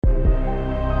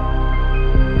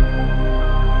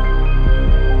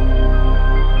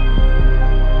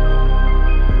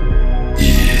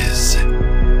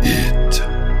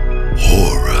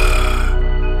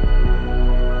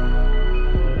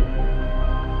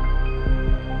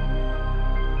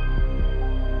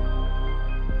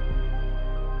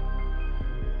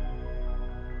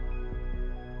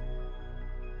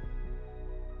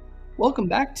Welcome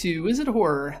back to Is It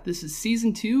Horror? This is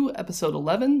Season 2, Episode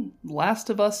 11,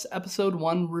 Last of Us Episode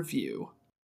 1 Review.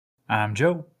 I'm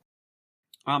Joe.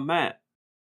 I'm Matt.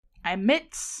 I'm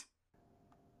Mitz.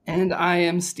 And I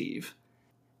am Steve.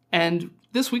 And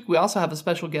this week we also have a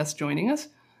special guest joining us,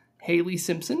 Haley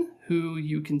Simpson, who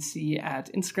you can see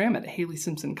at Instagram at Haley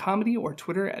Simpson Comedy or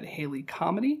Twitter at Haley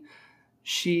Comedy.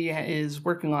 She is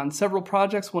working on several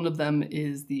projects. One of them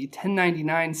is the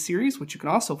 1099 series, which you can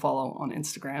also follow on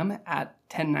Instagram at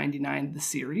 1099 the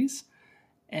series.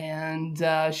 And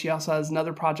she also has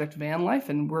another project, Van Life,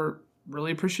 and we're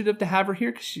really appreciative to have her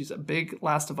here because she's a big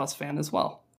Last of Us fan as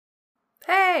well.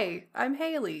 Hey, I'm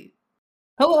Haley.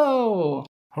 Hello!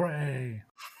 Hooray!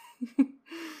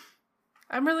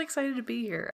 I'm really excited to be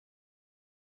here.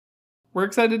 We're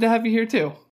excited to have you here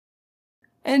too.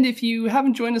 And if you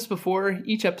haven't joined us before,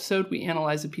 each episode we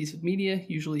analyze a piece of media,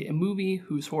 usually a movie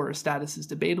whose horror status is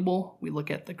debatable. We look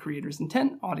at the creator's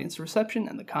intent, audience reception,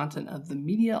 and the content of the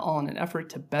media, all in an effort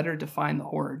to better define the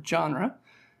horror genre.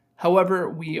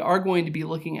 However, we are going to be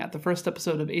looking at the first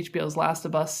episode of HBO's Last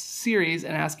of Us series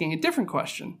and asking a different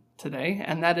question today,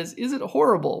 and that is it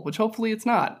horrible? Which hopefully it's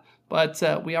not, but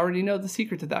we already know the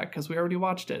secret to that because we already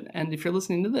watched it. And if you're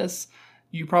listening to this,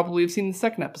 you probably have seen the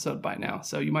second episode by now,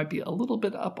 so you might be a little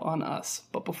bit up on us.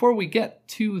 But before we get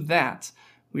to that,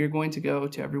 we are going to go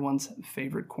to everyone's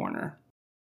favorite corner.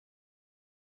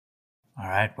 All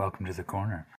right, welcome to the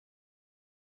corner.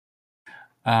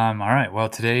 All right, well,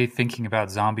 today, thinking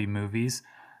about zombie movies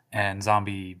and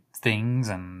zombie things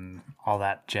and all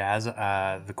that jazz,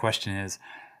 the question is,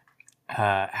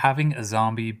 having a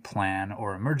zombie plan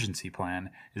or emergency plan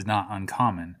is not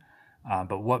uncommon.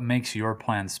 But what makes your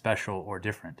plan special or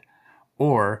different?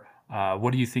 Or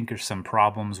what do you think are some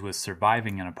problems with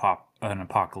surviving an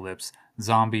apocalypse,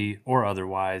 zombie or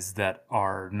otherwise, that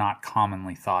are not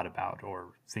commonly thought about, or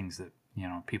things that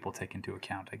people take into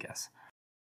account, I guess?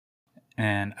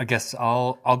 And I guess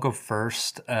I'll go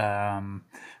first.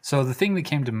 So the thing that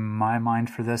came to my mind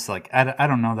for this, I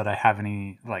don't know that I have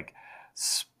any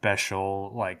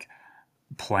special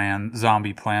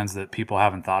zombie plans that people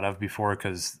haven't thought of before,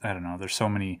 because I don't know, there's so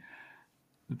many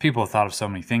people have thought of so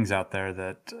many things out there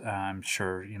that I'm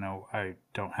sure I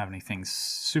don't have anything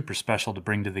super special to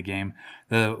bring to the game.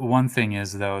 The one thing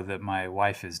is, though, that my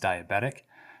wife is diabetic,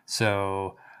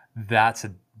 so that's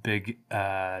a big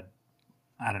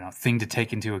thing to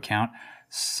take into account.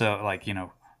 So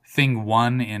thing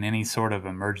one in any sort of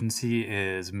emergency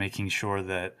is making sure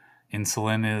that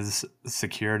insulin is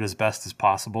secured as best as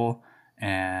possible.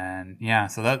 And yeah,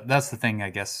 so that's the thing, I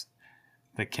guess,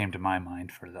 that came to my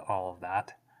mind for all of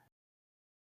that.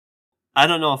 I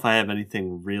don't know if I have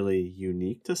anything really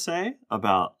unique to say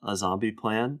about a zombie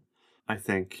plan. I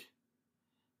think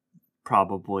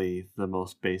probably the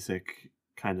most basic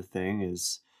kind of thing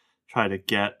is try to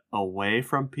get away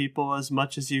from people as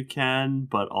much as you can,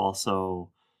 but also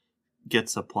get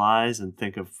supplies and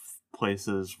think of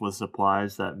places with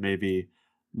supplies that maybe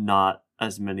not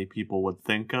as many people would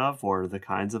think of, or the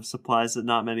kinds of supplies that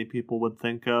not many people would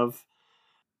think of.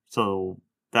 So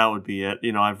that would be it.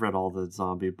 I've read all the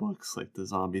zombie books, like the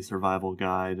Zombie Survival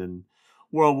Guide and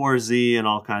World War Z and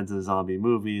all kinds of zombie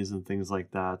movies and things like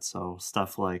that. So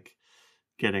stuff like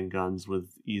getting guns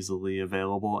with easily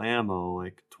available ammo,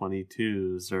 like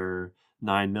 22s or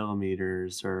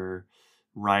 9mm, or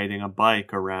riding a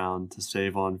bike around to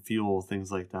save on fuel,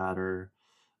 things like that, or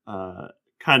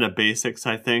kind of basics,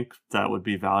 I think, that would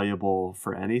be valuable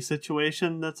for any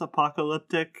situation that's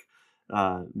apocalyptic.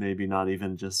 Maybe not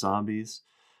even just zombies.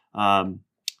 But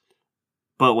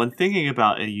when thinking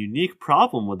about a unique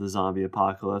problem with the zombie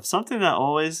apocalypse, something that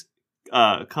always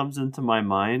comes into my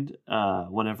mind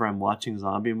whenever I'm watching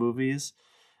zombie movies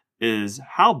is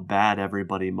how bad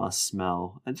everybody must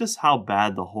smell, and just how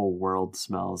bad the whole world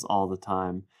smells all the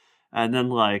time. And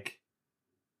then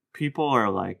people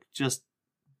are just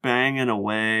banging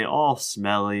away, all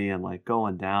smelly and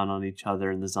going down on each other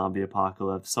in the zombie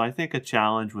apocalypse. So I think a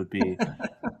challenge would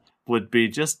be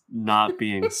just not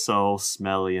being so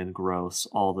smelly and gross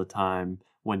all the time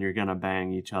when you're gonna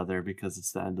bang each other because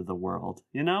it's the end of the world.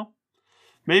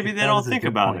 Maybe they don't think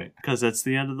about it because it's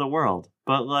the end of the world.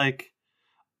 But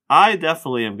I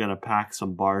definitely am gonna pack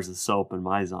some bars of soap in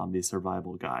my zombie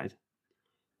survival guide.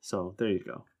 So there you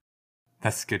go.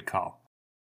 That's a good call.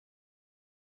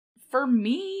 For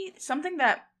me, something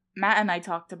that Matt and I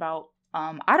talked about,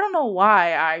 I don't know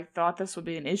why I thought this would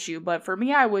be an issue, but for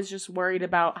me, I was just worried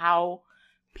about how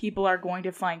people are going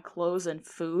to find clothes and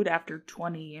food after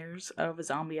 20 years of a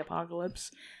zombie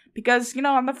apocalypse. Because, in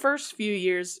the first few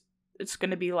years, it's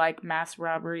going to be mass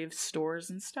robbery of stores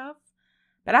and stuff.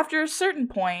 But after a certain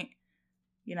point,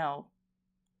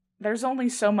 there's only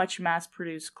so much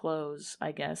mass-produced clothes,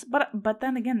 I guess. But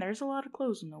then again, there's a lot of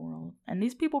clothes in the world, and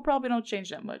these people probably don't change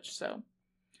that much. So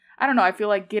I don't know. I feel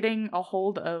like getting a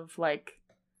hold of like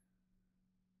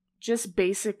just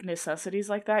basic necessities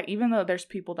like that, even though there's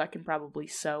people that can probably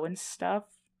sew and stuff,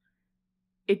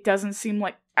 it doesn't seem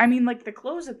like. I mean, like the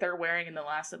clothes that they're wearing in The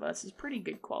Last of Us is pretty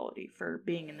good quality for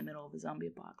being in the middle of a zombie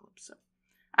apocalypse. So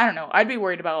I don't know. I'd be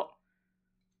worried about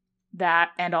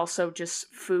that, and also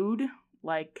just food.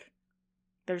 Like,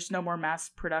 there's no more mass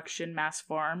production, mass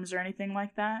farms, or anything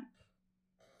like that.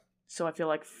 So I feel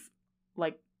like,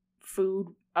 like food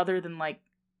other than like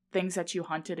things that you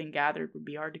hunted and gathered would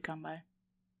be hard to come by.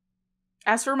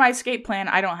 As for my escape plan,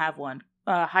 I don't have one.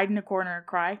 Hide in a corner and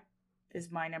cry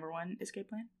is my number one escape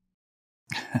plan.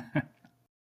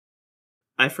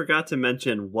 I forgot to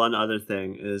mention one other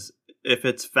thing is if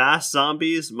it's fast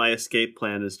zombies, my escape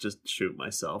plan is just shoot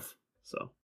myself.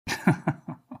 So.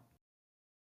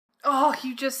 Oh,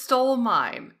 you just stole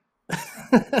mine.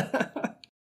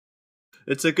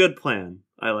 It's a good plan.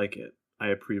 I like it. I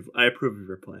approve of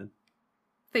your plan.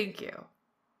 Thank you.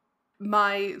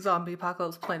 My zombie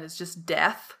apocalypse plan is just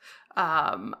death.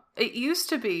 It used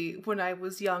to be when I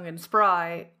was young and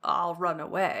spry, I'll run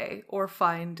away or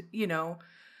find,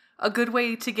 a good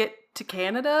way to get to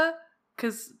Canada,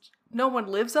 because no one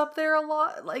lives up there a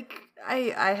lot. Like,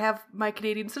 I have my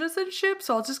Canadian citizenship,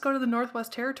 so I'll just go to the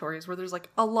Northwest Territories where there's like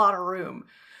a lot of room.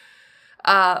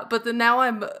 But then now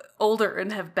I'm older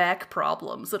and have back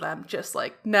problems, and I'm just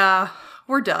like, nah,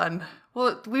 we're done.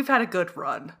 Well, we've had a good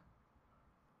run.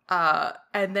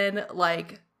 And then,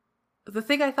 like, the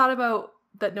thing I thought about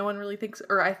that no one really thinks,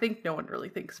 or I think no one really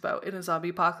thinks about in a zombie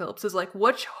apocalypse is, like,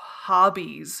 which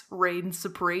hobbies reign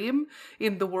supreme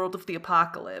in the world of the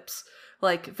apocalypse?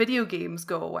 Like, video games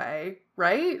go away,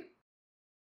 right?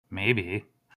 Maybe.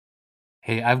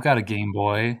 Hey, I've got a Game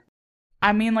Boy.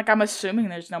 I mean, like, I'm assuming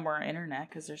there's no more internet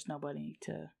because there's nobody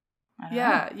to... I don't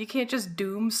know. You can't just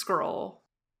doom scroll.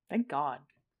 Thank God.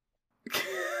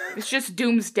 It's just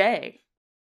doomsday.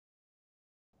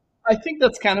 I think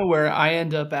that's kind of where I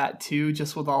end up at too,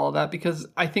 just with all of that, because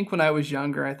I think when I was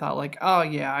younger, I thought like, oh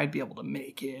yeah, I'd be able to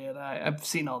make it. I've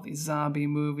seen all these zombie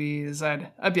movies.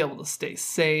 I'd be able to stay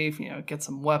safe, get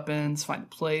some weapons, find a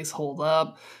place, hold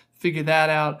up, figure that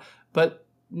out. But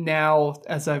now,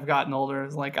 as I've gotten older,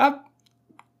 it's like, I'm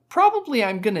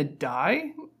gonna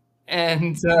die,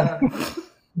 and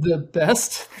the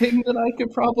best thing that I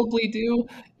could probably do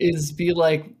is be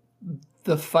like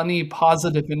the funny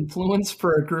positive influence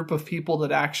for a group of people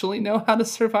that actually know how to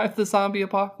survive the zombie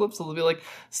apocalypse. So they'll be like,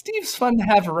 Steve's fun to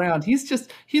have around.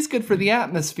 He's good for the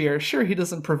atmosphere. Sure, he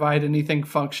doesn't provide anything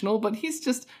functional, but he's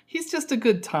just a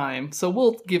good time. So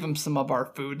we'll give him some of our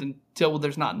food until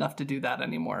there's not enough to do that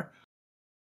anymore.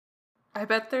 I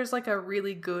bet there's like a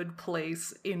really good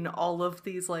place in all of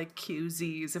these like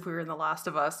QZs, if we were in The Last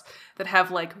of Us, that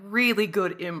have like really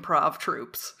good improv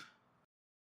troops.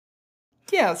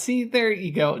 Yeah, see, there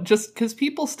you go. Just because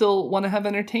people still want to have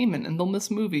entertainment and they'll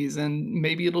miss movies, and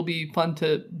maybe it'll be fun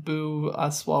to boo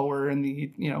us while we're in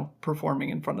the, performing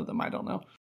in front of them. I don't know.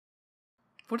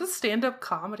 What does stand-up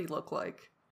comedy look like?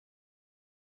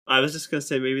 I was just going to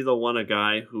say maybe they'll want a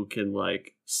guy who can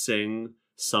like sing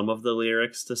some of the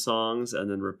lyrics to songs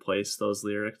and then replace those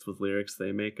lyrics with lyrics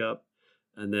they make up.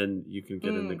 And then you can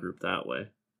get in the group that way.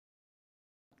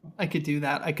 I could do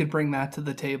that. I could bring that to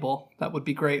the table. That would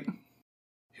be great.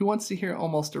 Who wants to hear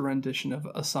almost a rendition of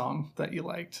a song that you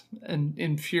liked? And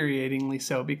infuriatingly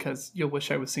so, because you'll wish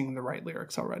I was singing the right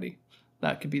lyrics already.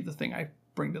 That could be the thing I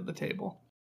bring to the table.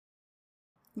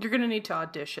 You're going to need to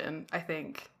audition, I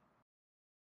think.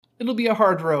 It'll be a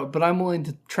hard road, but I'm willing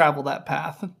to travel that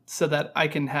path so that I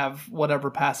can have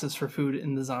whatever passes for food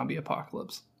in the zombie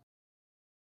apocalypse.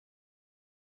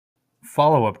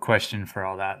 Follow-up question for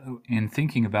all that. In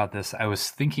thinking about this, I was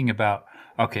thinking about,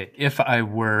 okay, if I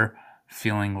were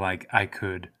feeling like I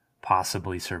could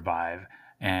possibly survive,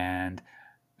 and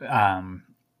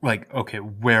okay,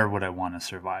 where would I want to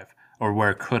survive, or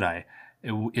where could I?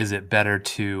 Is it better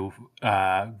to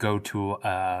go to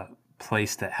a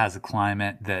place that has a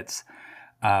climate that's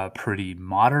pretty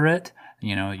moderate?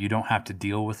 You don't have to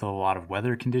deal with a lot of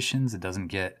weather conditions. It doesn't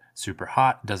get super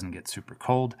hot, doesn't get super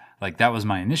cold. Like, that was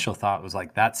my initial thought, was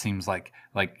like, that seems like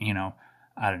I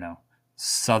don't know,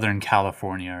 Southern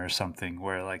California or something,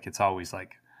 where like it's always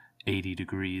like 80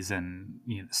 degrees and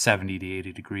 70 to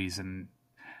 80 degrees. And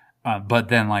but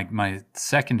then like my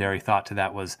secondary thought to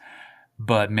that was,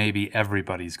 but maybe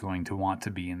everybody's going to want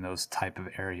to be in those type of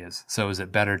areas. So is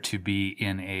it better to be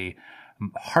in a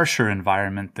harsher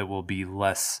environment that will be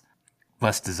less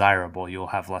desirable? You'll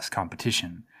have less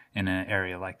competition in an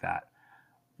area like that.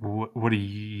 What do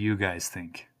you guys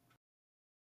think?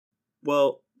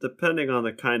 Well, depending on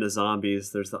the kind of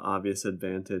zombies, there's the obvious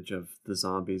advantage of the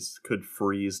zombies could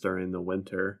freeze during the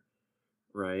winter,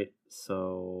 right?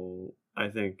 So I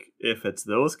think if it's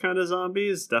those kind of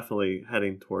zombies, definitely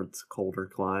heading towards colder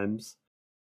climes.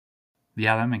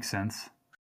 Yeah, that makes sense.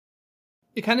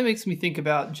 It kind of makes me think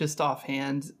about, just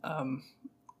offhand,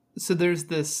 so there's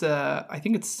this, I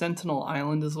think it's Sentinel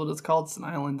Island is what it's called. It's an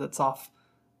island that's off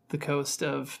the coast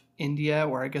of India,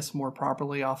 or I guess more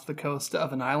properly off the coast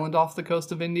of an island off the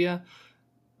coast of India,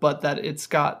 but that it's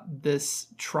got this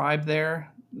tribe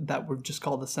there that we're just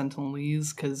called the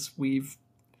Sentinelese because we've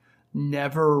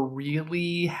never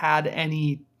really had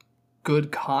any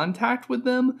good contact with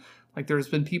them. Like, there's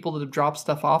been people that have dropped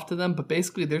stuff off to them, but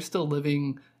basically they're still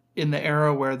living in the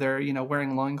era where they're,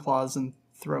 wearing loincloths and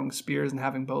throwing spears and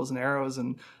having bows and arrows,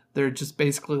 and they're just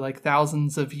basically like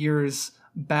thousands of years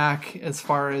back as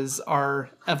far as our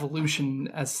evolution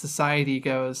as society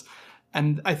goes.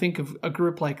 And I think of a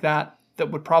group like that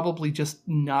would probably just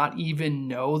not even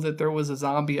know that there was a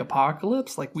zombie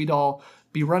apocalypse. Like, we'd all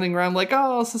be running around like,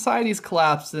 oh, society's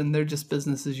collapsed, and they're just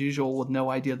business as usual with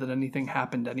no idea that anything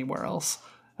happened anywhere else.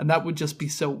 And that would just be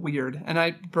so weird.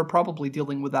 And we're probably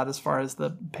dealing with that as far as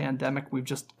the pandemic we've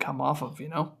just come off of,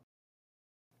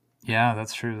 Yeah,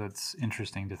 that's true. That's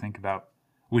interesting to think about.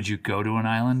 Would you go to an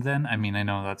island then? I mean, I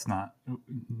know that's not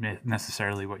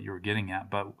necessarily what you were getting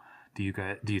at, but do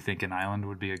you think an island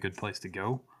would be a good place to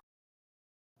go?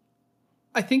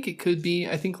 I think it could be.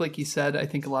 I think, like you said, I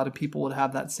think a lot of people would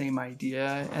have that same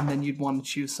idea, and then you'd want to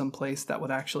choose some place that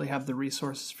would actually have the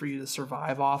resources for you to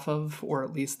survive off of, or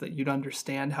at least that you'd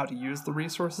understand how to use the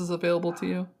resources available to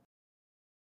you.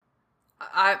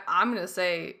 I'm gonna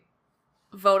say,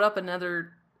 vote up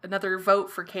another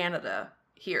vote for Canada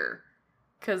here,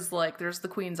 because like there's the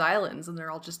Queen's Islands, and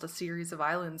they're all just a series of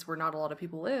islands where not a lot of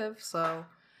people live. So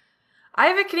I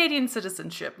have a Canadian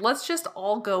citizenship. Let's just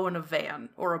all go in a van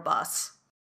or a bus.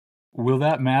 Will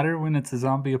that matter when it's a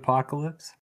zombie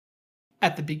apocalypse?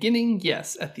 At the beginning,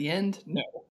 yes. At the end, no.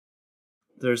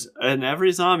 There's in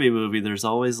every zombie movie, there's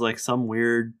always like some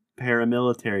weird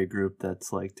paramilitary group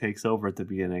that's like takes over at the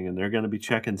beginning, and they're going to be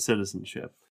checking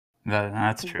citizenship.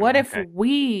 That's true. What if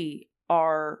we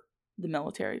are the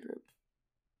military group?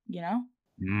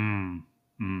 Mm-hmm.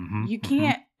 You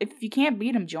can't, if you can't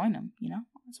beat them, join them,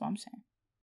 That's what I'm saying.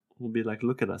 We'll be like,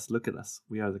 look at us.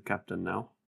 We are the captain now.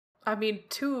 I mean,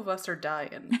 2 of us are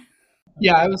dying.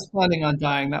 Yeah, I was planning on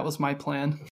dying. That was my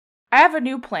plan. I have a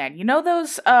new plan. You know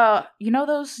those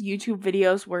YouTube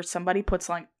videos where somebody puts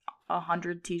like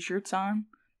 100 t-shirts on?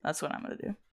 That's what I'm gonna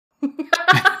do.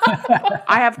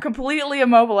 I have completely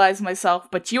immobilized myself,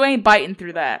 but you ain't biting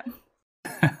through that.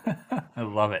 I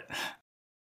love it.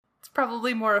 It's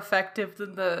probably more effective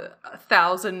than the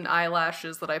 1,000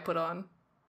 eyelashes that I put on.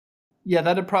 Yeah,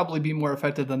 that'd probably be more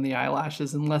effective than the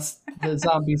eyelashes, unless the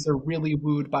zombies are really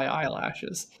wooed by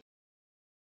eyelashes.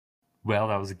 Well,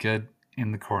 that was good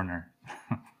in the corner.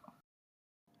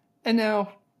 And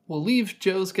now we'll leave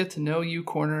Joe's Get to Know You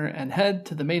corner and head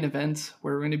to the main event,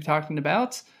 where we're going to be talking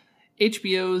about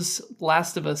HBO's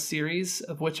Last of Us series,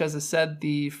 of which, as I said,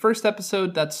 the first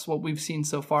episode, that's what we've seen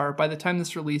so far. By the time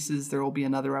this releases, there will be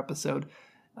another episode,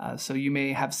 so you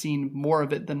may have seen more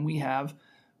of it than we have.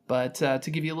 But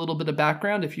to give you a little bit of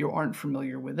background, if you aren't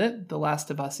familiar with it, The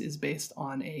Last of Us is based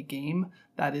on a game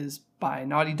that is by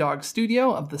Naughty Dog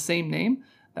Studio of the same name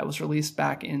that was released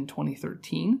back in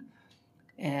 2013.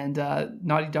 And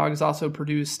Naughty Dog has also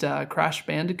produced Crash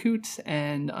Bandicoot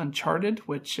and Uncharted,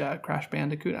 which Crash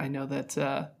Bandicoot, I know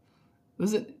that,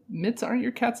 was it Mitts? Aren't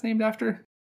your cats named after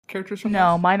characters from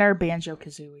No, mine are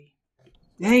Banjo-Kazooie.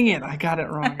 Dang it, I got it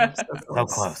wrong. So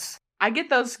close. I get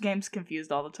those games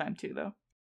confused all the time too, though.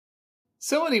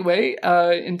 So anyway,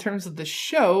 in terms of the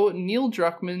show, Neil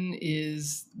Druckmann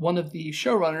is one of the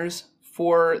showrunners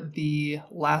for the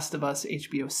Last of Us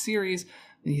HBO series.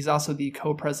 And he's also the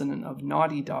co-president of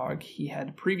Naughty Dog. He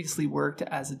had previously worked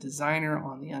as a designer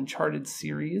on the Uncharted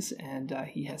series, and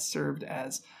he has served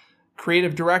as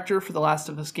creative director for the Last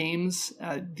of Us games.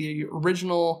 The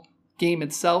original game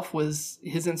itself was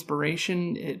his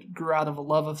inspiration. It grew out of a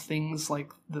love of things like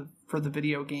for the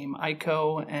video game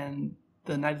Ico and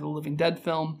the Night of the Living Dead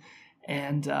film,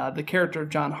 and the character of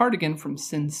John Hartigan from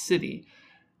Sin City.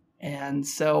 And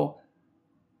so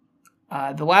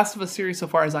the Last of Us series, so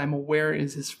far as I'm aware,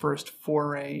 is his first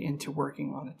foray into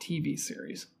working on a TV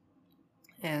series.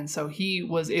 And so he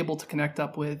was able to connect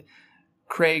up with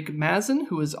Craig Mazin,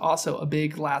 who is also a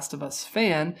big Last of Us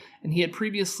fan, and he had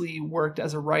previously worked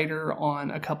as a writer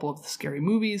on a couple of the Scary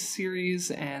Movies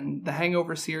series and the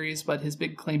Hangover series, but his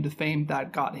big claim to fame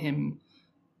that got him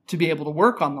to be able to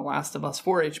work on The Last of Us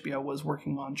for HBO was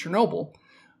working on Chernobyl,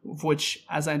 which,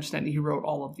 as I understand it, he wrote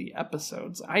all of the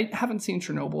episodes. I haven't seen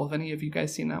Chernobyl. Have any of you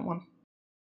guys seen that one?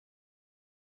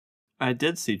 I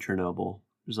did see Chernobyl.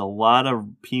 There's a lot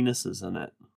of penises in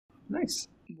it. Nice.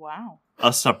 Wow.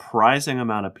 A surprising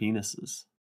amount of penises.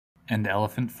 And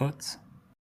elephant foots?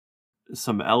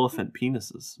 Some elephant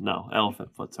penises. No, elephant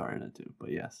foots are in it too,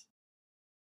 but yes.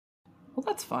 Well,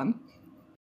 that's fun.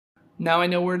 Now I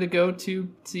know where to go to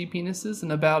see penises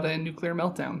and about a nuclear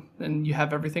meltdown. And you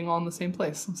have everything all in the same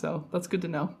place. So that's good to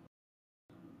know.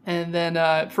 And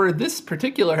then for this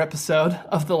particular episode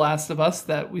of The Last of Us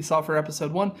that we saw for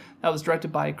episode 1, that was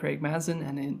directed by Craig Mazin,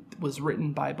 and it was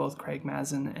written by both Craig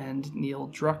Mazin and Neil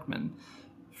Druckmann.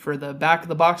 For the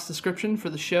back-of-the-box description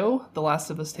for the show, The Last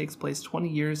of Us takes place 20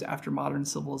 years after modern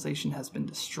civilization has been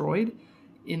destroyed.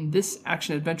 In this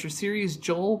action-adventure series,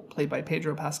 Joel, played by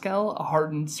Pedro Pascal, a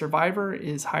hardened survivor,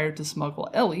 is hired to smuggle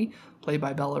Ellie, played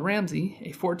by Bella Ramsey,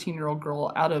 a 14-year-old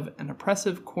girl, out of an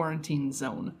oppressive quarantine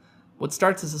zone. What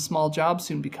starts as a small job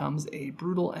soon becomes a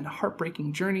brutal and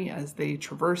heartbreaking journey as they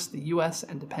traverse the US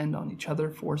and depend on each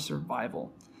other for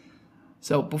survival.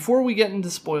 So before we get into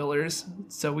spoilers,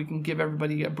 so we can give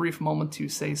everybody a brief moment to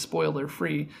say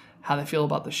spoiler-free how they feel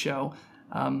about the show,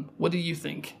 what do you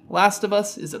think? Last of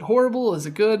Us, is it horrible? Is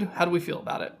it good? How do we feel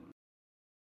about it?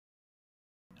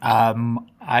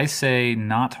 I say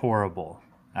not horrible.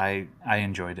 I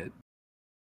enjoyed it.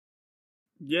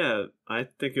 Yeah, I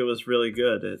think it was really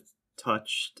good. It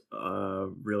touched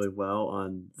really well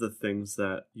on the things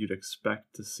that you'd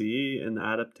expect to see in the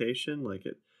adaptation. Like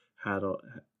it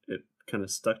kind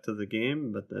of stuck to the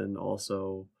game, but then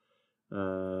also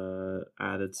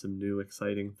added some new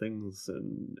exciting things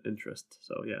and interest.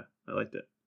 So yeah, I liked it.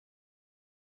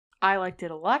 I liked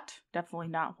it a lot. Definitely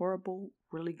not horrible.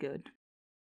 Really good.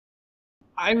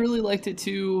 I really liked it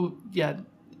too. Yeah,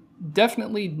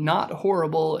 definitely not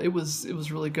horrible. It was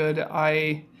really good.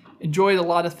 I enjoyed a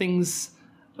lot of things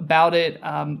about it.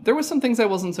 There was some things I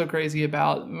wasn't so crazy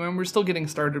about. I mean, we're still getting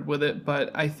started with it, but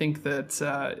I think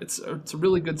that it's a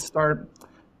really good start.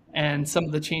 And some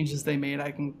of the changes they made,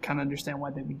 I can kind of understand why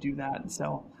they would do that.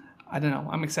 So I don't know.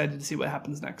 I'm excited to see what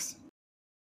happens next.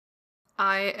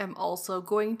 I am also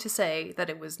going to say that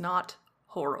it was not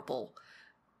horrible.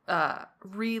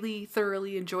 Really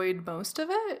thoroughly enjoyed most of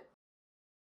it.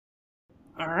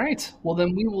 All right. Well,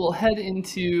 then we will head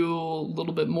into a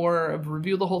little bit more of a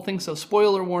review of the whole thing. So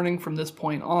spoiler warning from this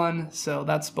point on. So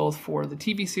that's both for the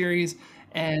TV series,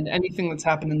 and anything that's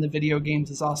happened in the video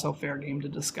games is also fair game to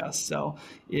discuss. So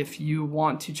if you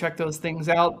want to check those things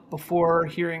out before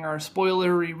hearing our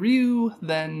spoiler review,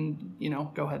 then,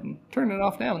 go ahead and turn it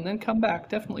off now and then come back.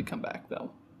 Definitely come back,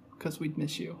 though, because we'd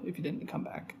miss you if you didn't come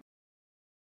back.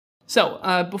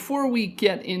 So before we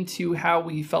get into how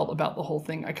we felt about the whole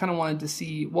thing, I kind of wanted to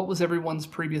see what was everyone's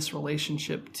previous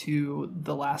relationship to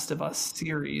the Last of Us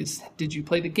series. Did you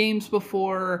play the games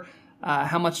before?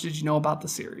 How much did you know about the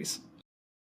series?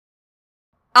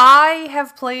 I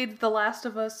have played The Last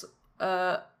of Us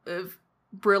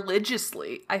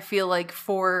religiously, I feel like,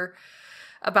 for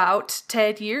about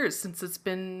 10 years since it's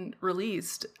been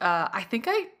released. I don't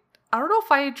know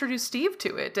if I introduced Steve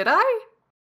to it. Did I?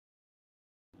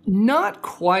 Not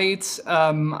quite.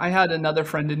 I had another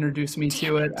friend introduce me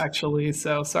to it, actually.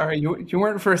 So sorry, you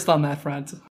weren't first on that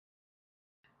front.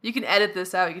 You can edit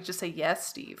this out. You can just say, yes,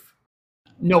 Steve.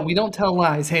 No, we don't tell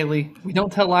lies, Haley. We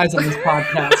don't tell lies on this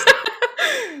podcast.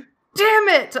 Damn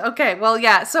it! Okay, well,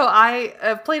 yeah, so I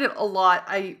have played it a lot.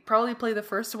 I probably play the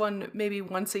first one maybe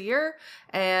once a year,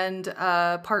 and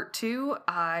part 2,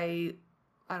 I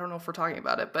don't know if we're talking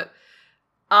about it, but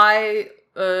I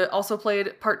also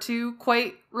played part 2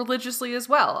 quite religiously as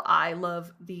well. I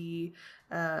love the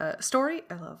story,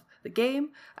 I love the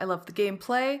game, I love the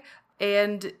gameplay,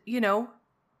 and,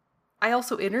 I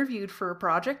also interviewed for a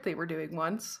project they were doing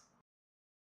once.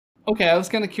 Okay, I was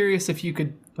kind of curious if you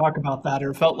could talk about that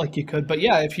or felt like you could, but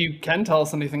yeah, if you can tell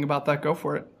us anything about that, go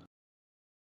for it.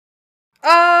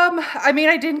 I mean,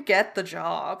 I didn't get the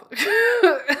job.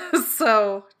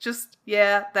 So, just,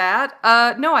 yeah,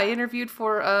 that. No, I interviewed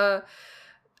for,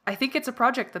 I think it's a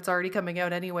project that's already coming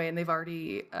out anyway, and they've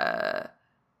already,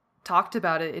 talked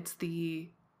about it. It's the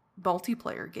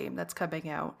multiplayer game that's coming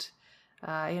out.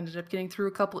 I ended up getting through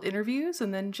a couple interviews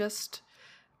and then just,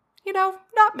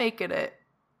 not making it.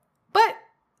 But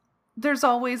there's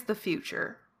always the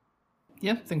future.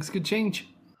 Yeah, things could change.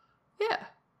 Yeah.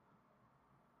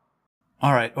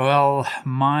 All right. Well,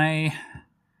 my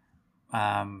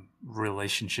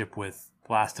relationship with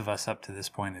Last of Us up to this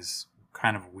point is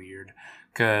kind of weird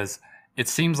because it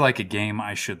seems like a game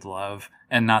I should love,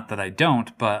 and not that I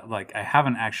don't, but like I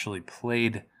haven't actually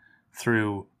played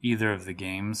through either of the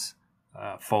games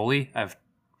fully. I've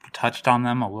touched on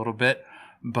them a little bit,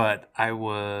 but I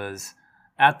was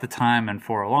at the time and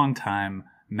for a long time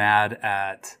mad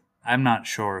at, I'm not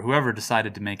sure, whoever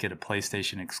decided to make it a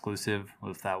PlayStation exclusive,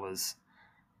 if that was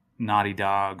Naughty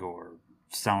Dog or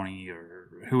Sony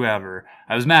or whoever.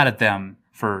 I was mad at them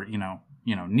for,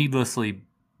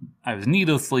 I was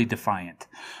needlessly defiant.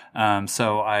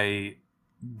 So I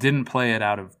didn't play it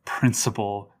out of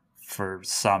principle for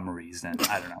some reason.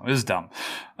 I don't know. It was dumb.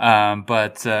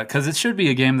 But because it should be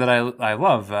a game that I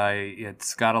love.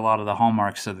 It's got a lot of the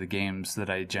hallmarks of the games that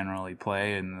I generally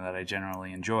play and that I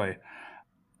generally enjoy.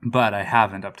 But I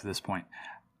haven't up to this point.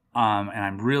 And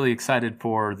I'm really excited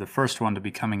for the first one to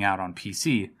be coming out on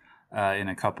PC in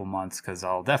a couple months, because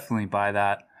I'll definitely buy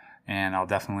that and I'll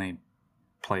definitely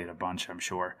play it a bunch, I'm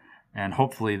sure. And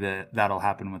hopefully that'll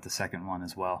happen with the second one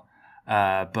as well.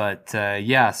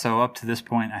 Yeah, so up to this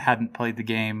point, I hadn't played the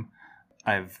game.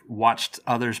 I've watched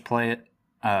others play it,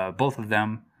 both of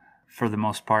them for the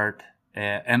most part.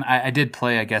 And I did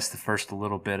play, I guess, the first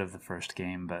little bit of the first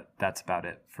game, but that's about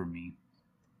it for me.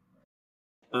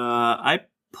 I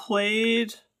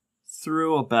played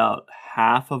through about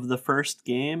half of the first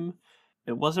game.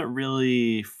 It wasn't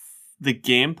really... the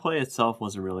gameplay itself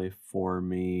wasn't really for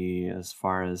me, as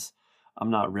far as I'm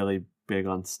not really big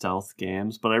on stealth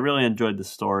games, but I really enjoyed the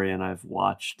story, and I've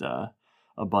watched a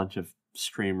bunch of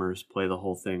streamers play the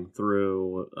whole thing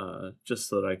through just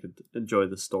so that I could enjoy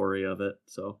the story of it.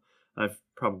 So I've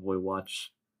probably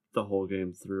watched the whole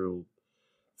game through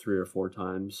 3 or 4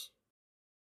 times.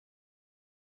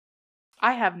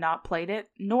 I have not played it,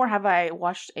 nor have I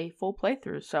watched a full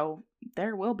playthrough, so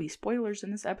there will be spoilers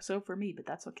in this episode for me, but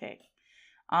that's okay.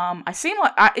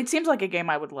 It seems like a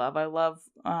game I would love. I love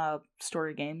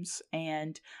story games,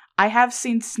 and I have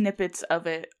seen snippets of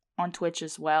it on Twitch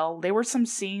as well. There were some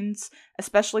scenes,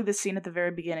 especially the scene at the very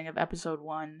beginning of episode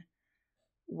 1,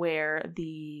 where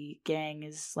the gang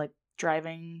is like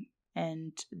driving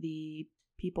and the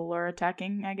people are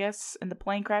attacking, I guess, and the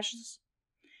plane crashes.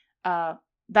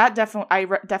 That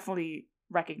definitely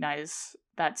recognize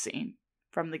that scene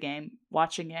from the game,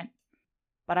 watching it,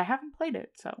 but I haven't played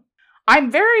it, so I'm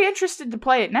very interested to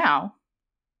play it now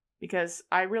because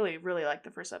I really, really like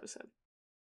the first episode.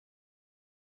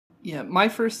 Yeah, my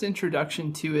first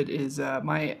introduction to it is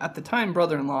my, at the time,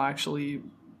 brother-in-law actually,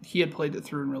 he had played it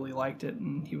through and really liked it,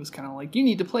 and he was kind of like, you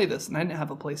need to play this, and I didn't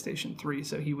have a PlayStation 3,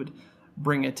 so he would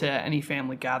bring it to any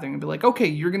family gathering and be like, okay,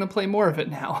 you're going to play more of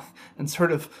it now, and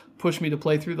sort of push me to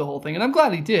play through the whole thing. And I'm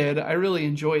glad he did. I really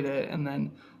enjoyed it, and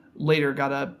then later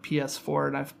got a PS4,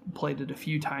 and I've played it a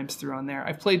few times through on there.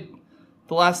 I've played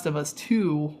The Last of Us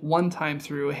 2 one time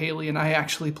through. Haley and I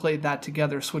actually played that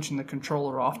together, switching the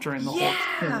controller off during the whole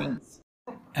experience.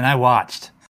 And I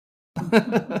watched.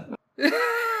 It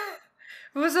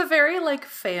was a very,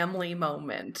 family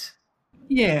moment.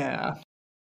 Yeah.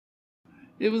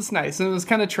 It was nice. And it was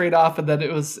kind of trade-off, and that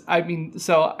it was,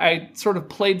 so I sort of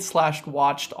played /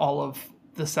 watched all of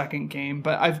the second game,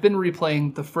 but I've been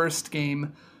replaying the first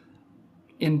game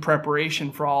in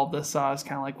preparation for all of this. So I was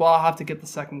kind of like, well, I'll have to get the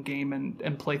second game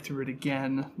and play through it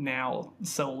again now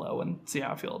solo and see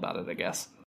how I feel about it, I guess.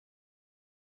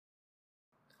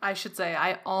 I should say,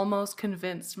 I almost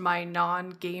convinced my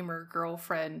non-gamer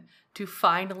girlfriend to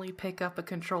finally pick up a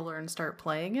controller and start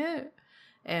playing it.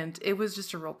 And it was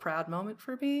just a real proud moment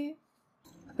for me.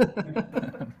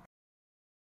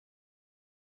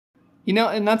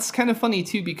 And that's kind of funny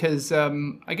too, because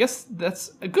I guess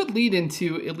that's a good lead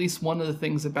into at least one of the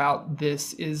things about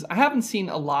this is I haven't seen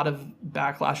a lot of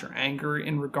backlash or anger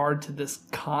in regard to this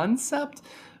concept,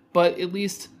 but at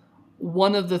least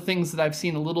one of the things that I've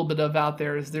seen a little bit of out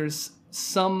there is there's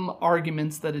some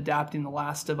arguments that adapting The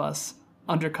Last of Us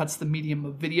undercuts the medium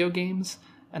of video games,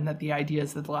 and that the idea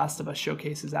is that The Last of Us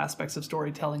showcases aspects of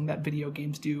storytelling that video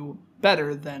games do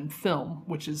better than film,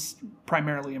 which is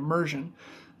primarily immersion.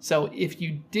 So if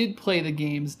you did play the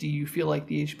games, do you feel like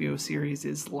the HBO series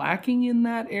is lacking in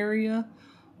that area?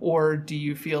 Or do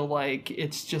you feel like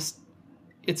it's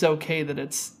okay that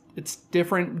it's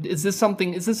different? Is this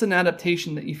an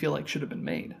adaptation that you feel like should have been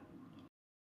made?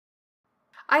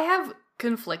 I have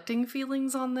conflicting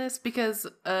feelings on this because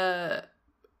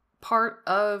part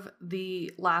of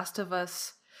the Last of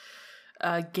Us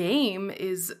game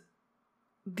is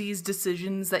these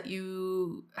decisions that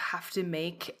you have to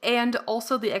make, and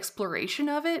also the exploration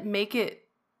of it make it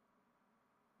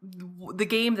the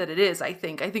game that it is. I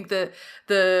think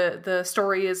the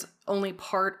story is only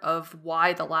part of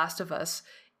why The Last of Us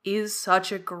is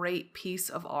such a great piece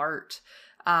of art.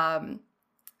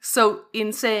 So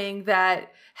in saying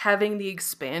that, having the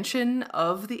expansion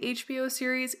of the HBO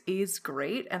series is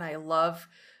great, and I love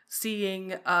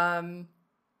seeing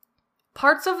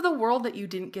parts of the world that you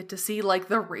didn't get to see, like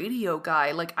the radio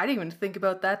guy. Like, I didn't even think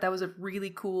about that. That was a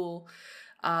really cool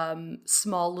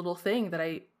small little thing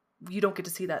that you don't get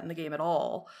to see that in the game at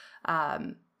all.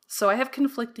 So I have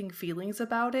conflicting feelings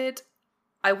about it.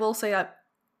 I will say,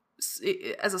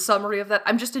 as a summary of that,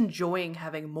 I'm just enjoying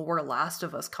having more Last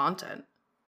of Us content.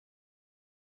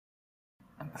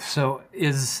 So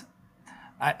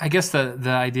I guess the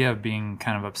idea of being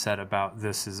kind of upset about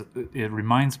this is it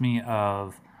reminds me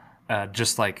of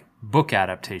just like book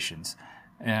adaptations,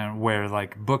 and where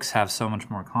like books have so much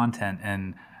more content,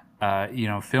 and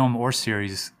film or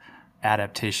series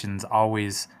adaptations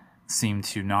always seem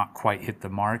to not quite hit the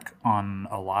mark on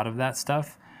a lot of that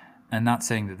stuff. And not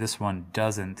saying that this one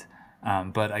doesn't,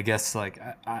 but I guess like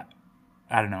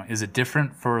I don't know. Is it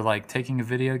different for like taking a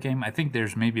video game? I think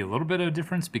there's maybe a little bit of a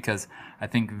difference, because I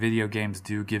think video games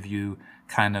do give you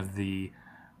kind of the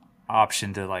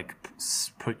option to like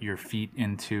put your feet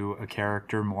into a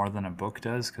character more than a book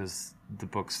does, because the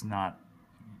book's not,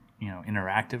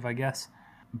 interactive, I guess.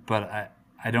 But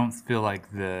I don't feel like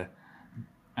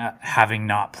having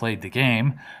not played the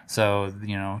game, so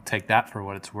take that for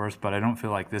what it's worth. But I don't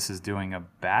feel like this is doing a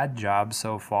bad job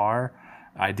so far.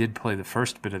 I did play the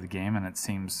first bit of the game, and it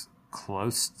seems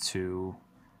close to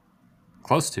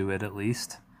it at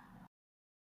least.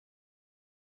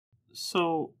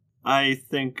 So I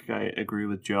think I agree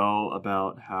with Joe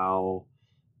about how,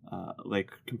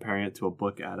 comparing it to a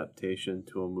book adaptation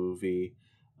to a movie,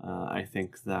 I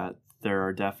think that there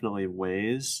are definitely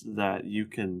ways that you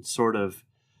can sort of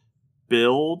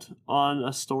build on a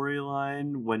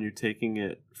storyline when you're taking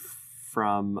it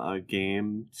from a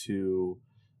game to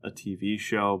a TV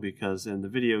show, because in the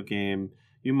video game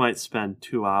you might spend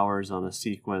 2 hours on a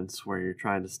sequence where you're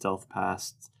trying to stealth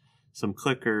past some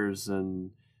clickers,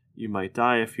 and you might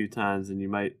die a few times,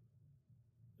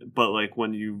 but like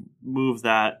when you move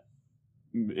that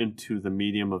into the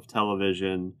medium of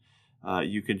television,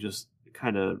 you can just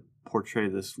kind of portray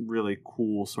this really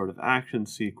cool sort of action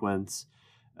sequence,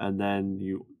 and then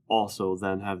you also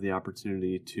then have the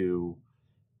opportunity to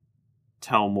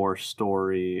tell more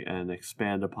story and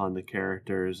expand upon the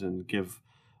characters and give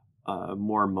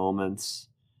more moments.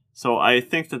 So I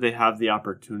think that they have the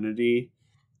opportunity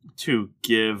to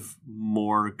give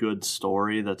more good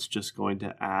story that's just going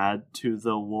to add to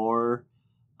the lore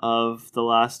of The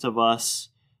Last of Us.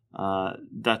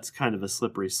 That's kind of a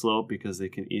slippery slope, because they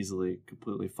can easily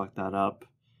completely fuck that up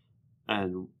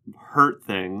and hurt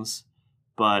things.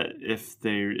 But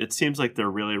it seems like they're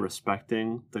really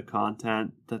respecting the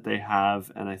content that they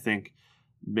have, and I think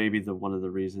maybe one of the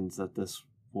reasons that this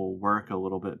will work a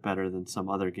little bit better than some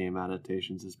other game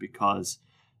adaptations is because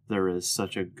there is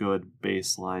such a good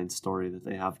baseline story that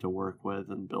they have to work with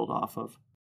and build off of.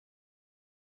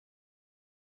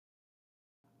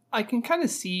 I can kind of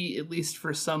see, at least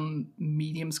for some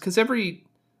mediums, because every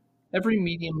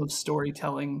medium of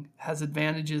storytelling has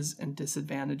advantages and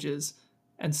disadvantages,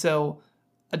 and so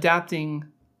adapting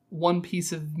one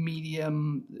piece of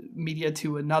media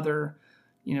to another,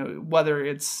 whether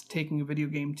it's taking a video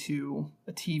game to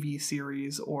a TV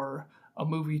series, or a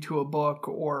movie to a book,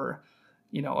 or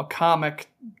a comic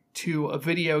to a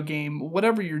video game,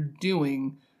 whatever you're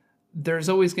doing, there's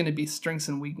always going to be strengths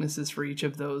and weaknesses for each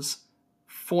of those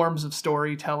forms of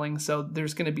storytelling. So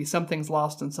there's going to be some things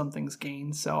lost and some things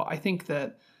gained. So I think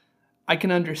that I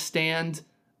can understand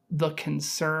the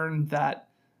concern that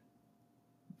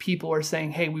people are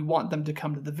saying, hey, we want them to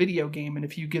come to the video game, and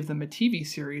if you give them a TV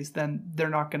series, then they're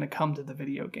not going to come to the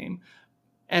video game.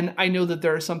 And I know that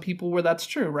there are some people where that's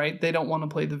true, right? They don't want to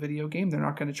play the video game. They're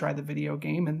not going to try the video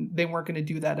game, and they weren't going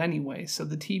to do that anyway. So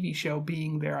the TV show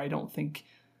being there, I don't think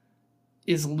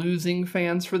is losing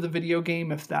fans for the video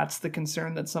game, if that's the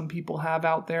concern that some people have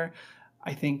out there.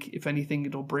 I think, if anything,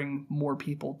 it'll bring more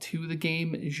people to the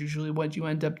game, is usually what you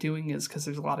end up doing, is because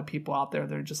there's a lot of people out there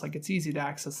that are just like, it's easy to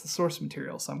access the source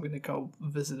material, so I'm going to go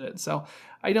visit it. So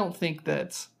I don't think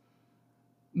that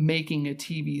making a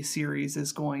TV series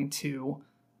is going to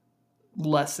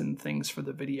lessen things for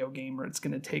the video game, or it's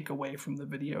going to take away from the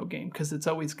video game, because it's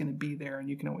always going to be there and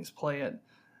you can always play it.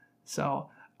 So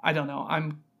I don't know.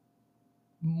 I'm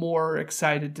more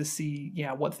excited to see,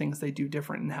 what things they do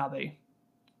different and how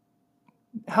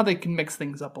they can mix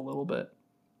things up a little bit.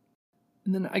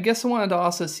 And then I guess I wanted to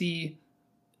also see,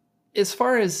 as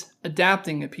far as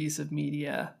adapting a piece of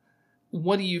media,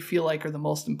 what do you feel like are the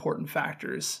most important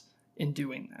factors in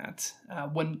doing that?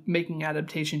 When making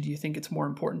adaptation, do you think it's more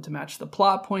important to match the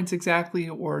plot points exactly,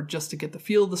 or just to get the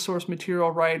feel of the source material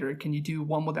right, or can you do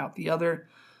one without the other?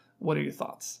 What are your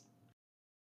thoughts?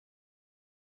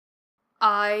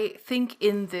 I think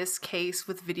in this case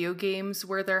with video games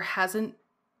where there hasn't,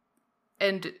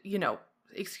 and,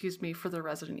 excuse me for the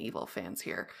Resident Evil fans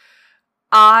here,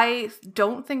 I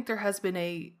don't think there has been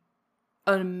an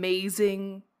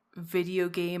amazing video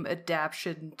game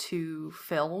adaptation to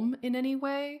film in any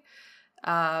way.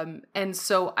 And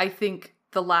so I think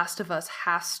The Last of Us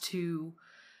has to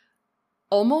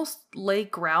almost lay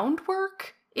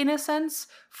groundwork, in a sense,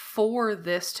 for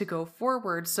this to go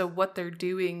forward. So what they're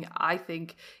doing, I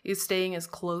think, is staying as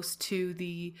close to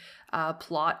the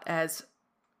plot as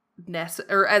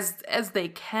as they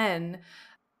can,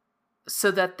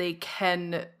 so that they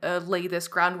can lay this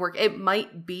groundwork. It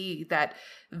might be that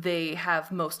they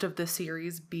have most of the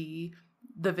series be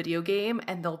the video game,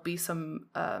 and there'll be some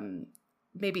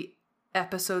maybe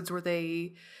episodes where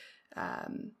they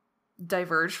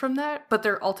diverge from that, but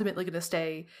they're ultimately going to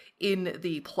stay in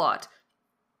the plot.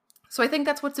 So I think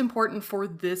that's what's important for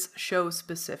this show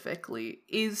specifically,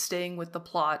 is staying with the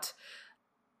plot.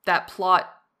 That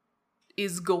plot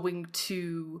is going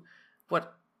to,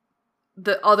 what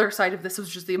the other side of this was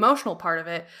just the emotional part of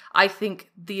it. I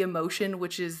think the emotion,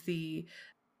 which is the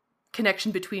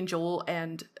connection between Joel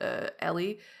and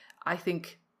Ellie, I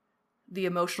think the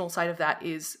emotional side of that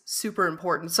is super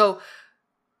important. So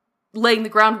laying the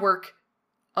groundwork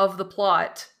of the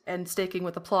plot and sticking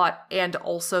with the plot, and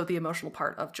also the emotional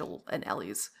part of Joel and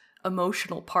Ellie's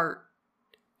emotional part,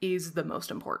 is the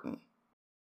most important.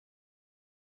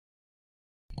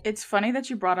 It's funny that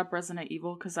you brought up Resident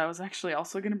Evil, because I was actually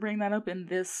also going to bring that up in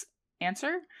this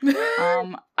answer.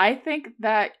 I think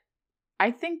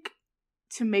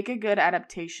to make a good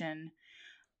adaptation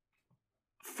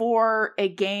for a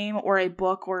game or a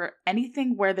book or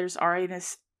anything where there's already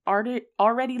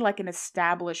like an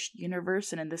established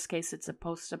universe, and in this case it's a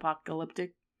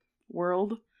post-apocalyptic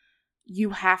world,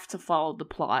 you have to follow the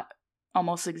plot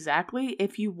almost exactly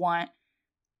if you want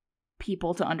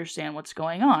people to understand what's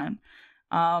going on.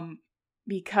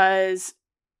 Because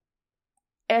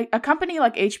a company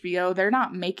like HBO, they're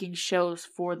not making shows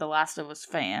for The Last of Us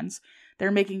fans.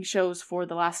 They're making shows for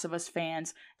The Last of Us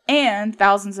fans and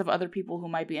thousands of other people who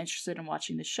might be interested in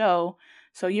watching the show.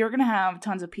 So you're going to have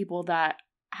tons of people that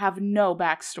have no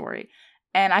backstory.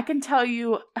 And I can tell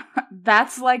you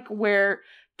that's like where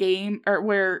game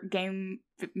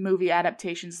movie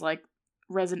adaptations like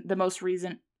the most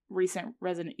recent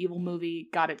Resident Evil movie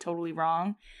got it totally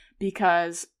wrong,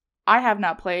 because I have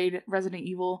not played Resident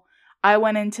Evil. I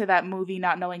went into that movie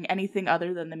not knowing anything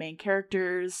other than the main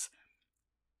characters,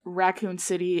 Raccoon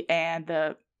City, and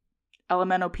the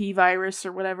Elemental P virus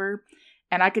or whatever.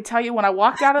 And I could tell you when I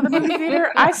walked out of the movie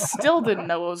theater, I still didn't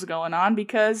know what was going on,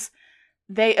 because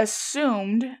they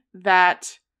assumed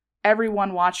that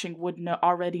everyone watching would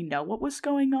already know what was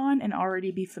going on and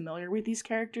already be familiar with these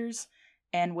characters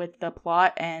and with the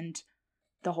plot and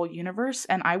the whole universe,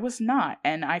 and I was not,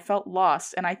 and I felt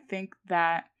lost. And I think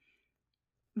that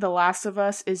The Last of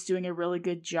Us is doing a really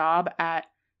good job at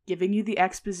giving you the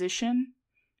exposition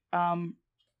and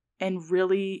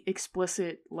really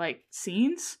explicit like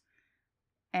scenes,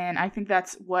 and I think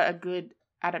that's what a good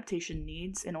adaptation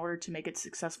needs in order to make it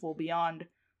successful beyond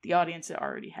the audience it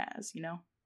already has,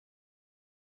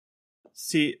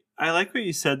 See, I like what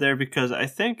you said there, because I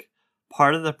think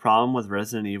part of the problem with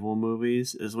Resident Evil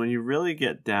movies is when you really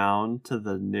get down to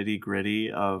the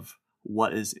nitty-gritty of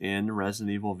what is in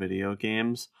Resident Evil video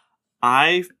games,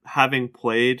 I, having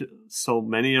played so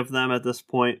many of them at this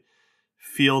point,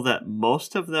 feel that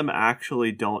most of them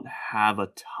actually don't have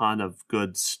a ton of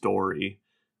good story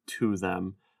to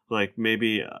them. Like,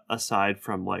 maybe aside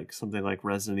from like something like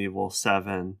Resident Evil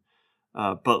 7,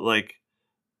 but like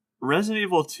Resident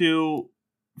Evil 2,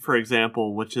 for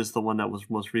example, which is the one that was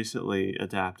most recently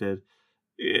adapted,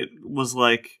 it was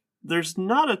like, there's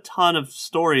not a ton of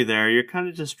story there. You're kind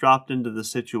of just dropped into the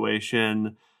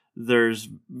situation. There's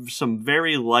some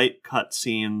very light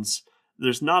cutscenes.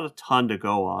 There's not a ton to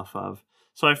go off of.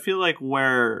 So I feel like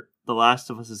where The Last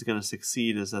of Us is going to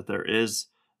succeed is that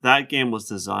that game was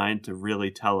designed to really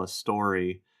tell a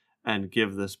story and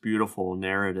give this beautiful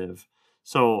narrative.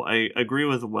 So I agree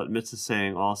with what Mitz is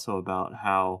saying also about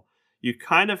how you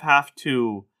kind of have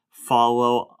to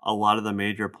follow a lot of the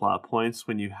major plot points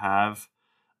when you have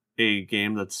a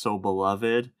game that's so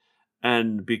beloved.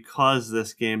 And because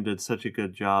this game did such a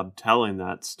good job telling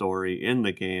that story in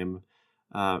the game,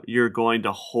 you're going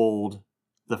to hold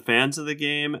the fans of the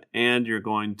game, and you're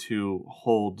going to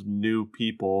hold new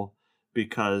people,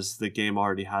 because the game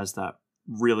already has that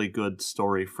really good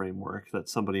story framework that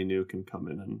somebody new can come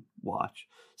in and watch.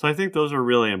 So I think those are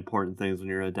really important things when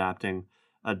you're adapting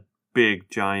a big,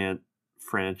 giant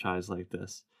franchise like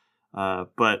this.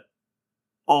 But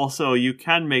also, you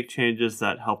can make changes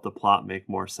that help the plot make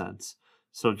more sense.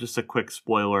 So just a quick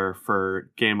spoiler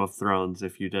for Game of Thrones,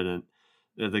 if you didn't.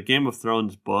 The Game of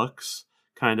Thrones books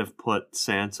kind of put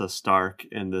Sansa Stark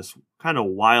in this kind of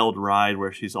wild ride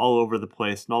where she's all over the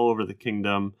place and all over the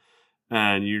kingdom,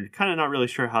 and you're kind of not really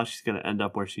sure how she's going to end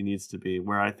up where she needs to be,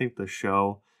 where I think the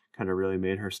show kind of really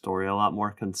made her story a lot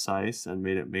more concise and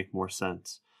made it make more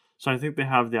sense. So I think they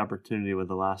have the opportunity with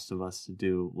The Last of Us to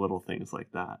do little things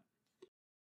like that.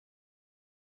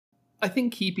 I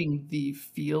think keeping the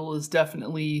feel is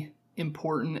definitely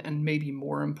important, and maybe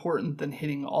more important than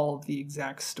hitting all of the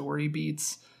exact story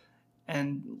beats.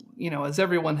 And, as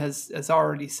everyone has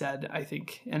already said, I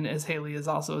think, and as Haley has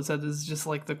also said, is just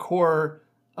like the core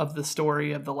of the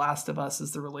story of The Last of Us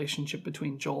is the relationship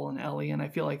between Joel and Ellie. And I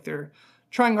feel like they're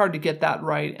trying hard to get that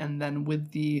right. And then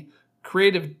with the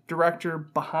creative director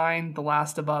behind The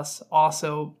Last of Us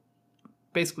also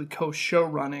basically co-show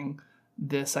running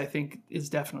this, I think, is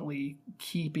definitely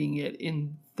keeping it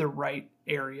in the right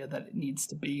area that it needs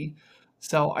to be.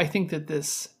 So I think that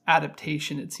this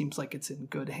adaptation, it seems like it's in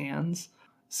good hands.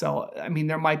 So, I mean,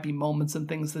 there might be moments and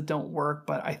things that don't work,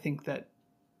 but I think that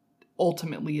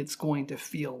ultimately it's going to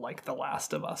feel like The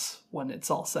Last of Us when it's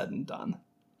all said and done.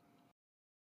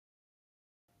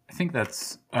 I think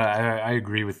that's, I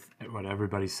agree with what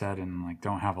everybody said and like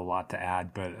don't have a lot to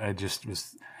add, but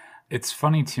it's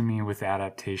funny to me with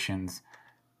adaptations.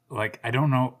 Like, I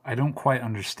don't quite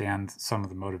understand some of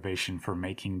the motivation for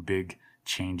making big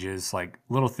changes, like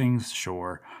little things,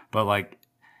 sure, but like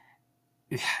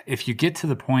if you get to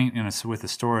the point with a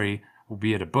story,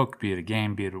 be it a book, be it a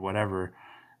game, be it whatever,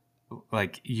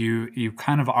 like you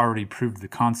kind of already proved the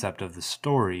concept of the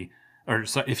story, or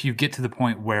so if you get to the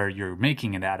point where you're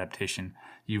making an adaptation,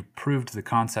 you've proved the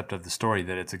concept of the story,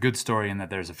 that it's a good story and that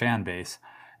there's a fan base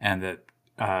and that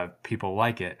people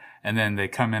like it, and then they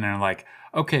come in and are like,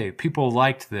 okay, people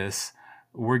liked this,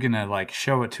 we're gonna like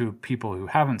show it to people who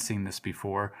haven't seen this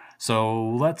before, so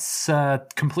let's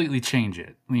completely change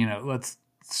it, let's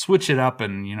switch it up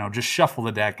and just shuffle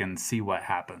the deck and see what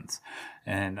happens.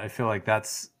 And I feel like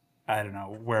that's, I don't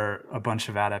know, where a bunch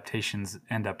of adaptations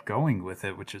end up going with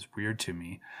it, which is weird to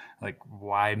me. Like,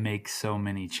 why make so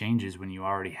many changes when you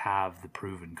already have the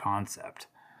proven concept?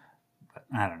 But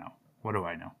I don't know, what do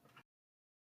I know?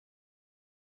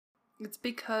 It's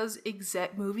because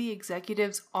movie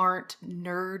executives aren't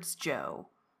nerds, Joe.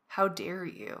 How dare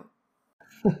you?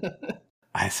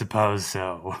 I suppose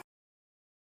so.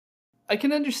 I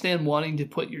can understand wanting to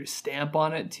put your stamp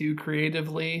on it too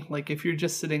creatively. Like if you're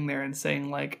just sitting there and saying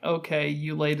like, okay,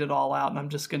 you laid it all out and I'm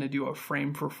just going to do a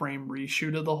frame for frame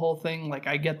reshoot of the whole thing. Like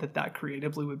I get that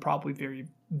creatively would probably be very,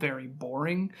 very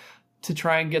boring to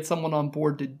try and get someone on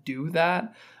board to do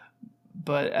that.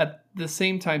 But at the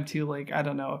same time too, like, I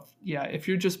don't know, if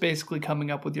you're just basically coming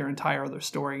up with your entire other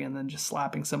story and then just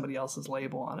slapping somebody else's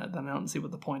label on it, then I don't see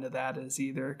what the point of that is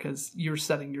either, because you're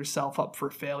setting yourself up for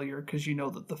failure because you know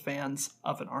that the fans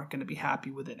of it aren't going to be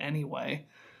happy with it anyway.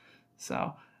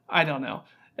 So I don't know.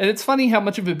 And it's funny how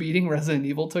much of a beating Resident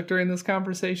Evil took during this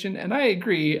conversation. And I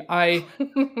agree. I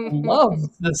love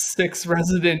the 6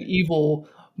 Resident Evil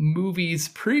movies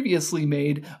previously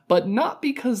made, but not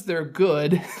because they're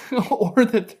good or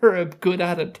that they're a good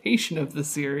adaptation of the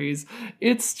series.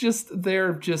 It's just,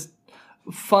 they're just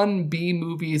fun B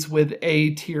movies with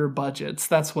A-tier budgets.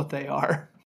 That's what they are.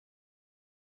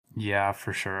 Yeah,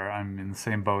 for sure. I'm in the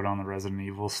same boat on the Resident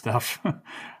Evil stuff.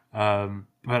 But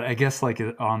I guess like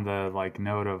on the like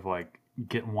note of like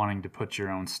wanting to put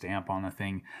your own stamp on a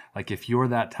thing, like if you're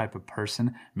that type of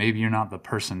person, maybe you're not the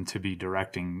person to be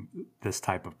directing this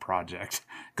type of project.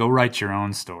 Go write your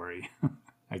own story.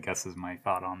 I guess is my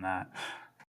thought on that.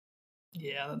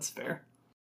 Yeah, that's fair.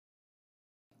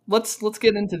 Let's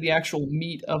get into the actual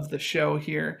meat of the show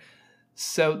here.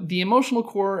 So the emotional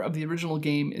core of the original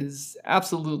game is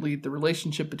absolutely the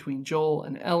relationship between Joel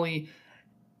and Ellie.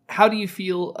 How do you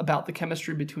feel about the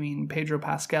chemistry between Pedro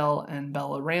Pascal and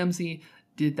Bella Ramsey?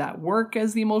 Did that work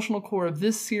as the emotional core of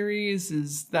this series?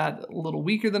 Is that a little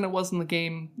weaker than it was in the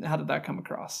game? How did that come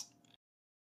across?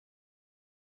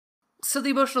 So the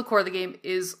emotional core of the game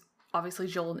is obviously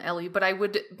Joel and Ellie, but I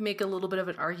would make a little bit of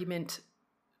an argument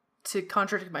to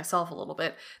contradict myself a little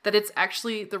bit, that it's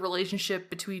actually the relationship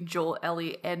between Joel,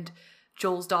 Ellie, and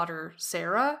Joel's daughter,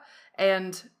 Sarah.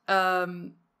 And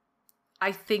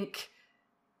I think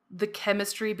the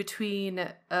chemistry between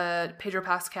Pedro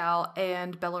Pascal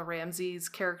and Bella Ramsey's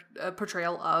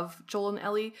portrayal of Joel and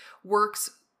Ellie works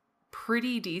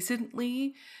pretty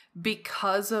decently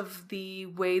because of the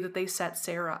way that they set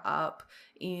Sarah up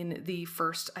in the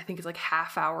first, I think it's like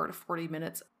half hour to 40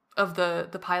 minutes of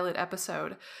the pilot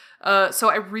episode. So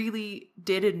I really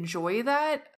did enjoy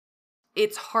that.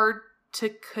 It's hard to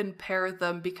compare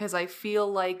them because I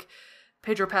feel like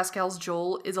Pedro Pascal's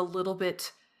Joel is a little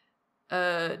bit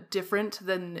different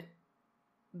than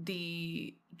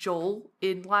the Joel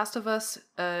in Last of Us,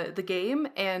 the game,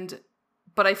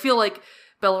 but I feel like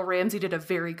Bella Ramsey did a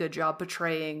very good job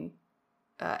portraying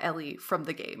Ellie from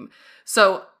the game.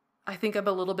 So I think I'm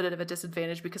a little bit of a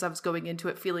disadvantage because I was going into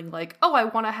it feeling like, oh, I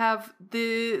want to have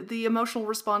the emotional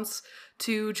response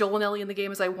to Joel and Ellie in the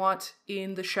game as I want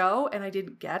in the show, and I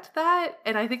didn't get that.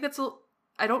 And I think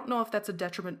I don't know if that's a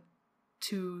detriment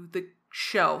to the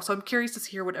show. So I'm curious to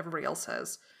hear what everybody else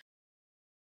says.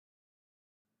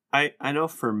 I know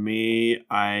for me,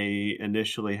 I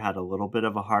initially had a little bit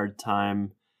of a hard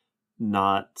time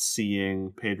not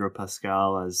seeing Pedro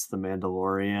Pascal as the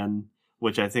Mandalorian,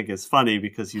 which I think is funny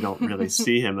because you don't really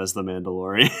see him as the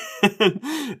Mandalorian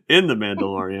in the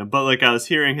Mandalorian. But like I was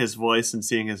hearing his voice and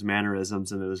seeing his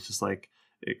mannerisms, and it was just like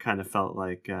it kind of felt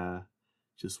like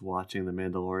just watching the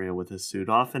Mandalorian with his suit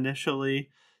off initially.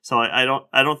 So I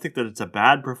don't think that it's a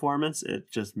bad performance. It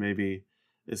just maybe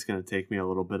it's going to take me a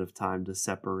little bit of time to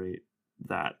separate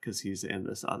that because he's in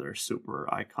this other super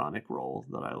iconic role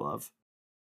that I love.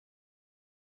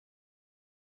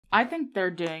 I think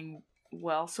they're doing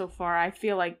well so far. I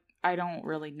feel like I don't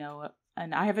really know it,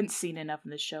 and I haven't seen enough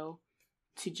of the show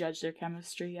to judge their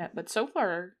chemistry yet. But so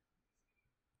far,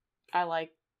 I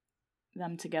like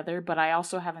them together, but I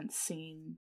also haven't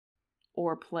seen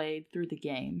or played through the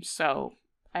game, so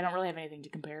I don't really have anything to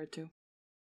compare it to.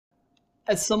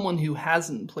 As someone who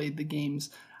hasn't played the games,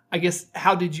 I guess,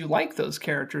 how did you like those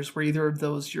characters? Were either of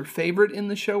those your favorite in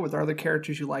the show? Were there other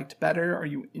characters you liked better? Are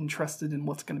you interested in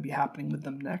what's going to be happening with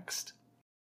them next?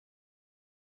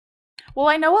 Well,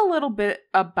 I know a little bit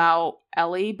about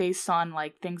Ellie based on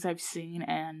like things I've seen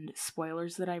and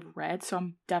spoilers that I've read, so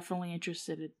I'm definitely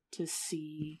interested to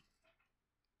see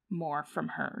more from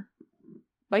her.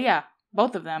 But yeah,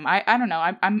 both of them. I don't know.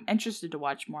 I'm interested to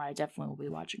watch more. I definitely will be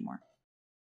watching more.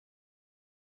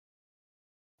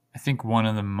 I think one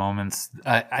of the moments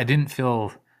I didn't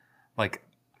feel like,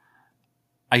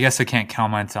 I guess I can't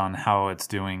comment on how it's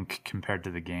doing compared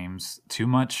to the games too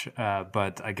much,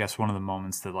 but I guess one of the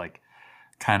moments that like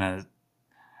kind of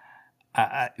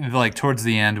like towards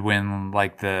the end when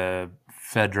like the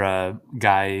Fedra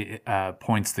guy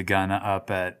points the gun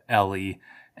up at Ellie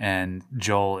and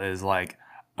Joel is like,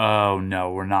 oh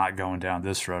no, we're not going down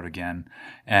this road again,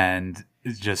 and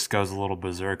it just goes a little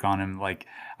berserk on him. Like,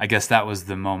 I guess that was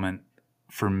the moment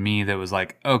for me that was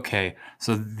like, okay,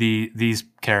 so these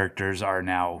characters are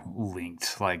now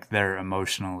linked, like they're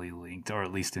emotionally linked, or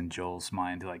at least in Joel's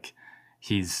mind, like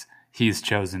he's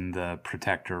chosen the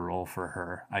protector role for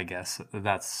her. I guess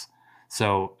that's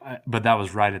so, but that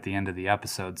was right at the end of the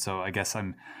episode, so I guess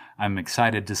I'm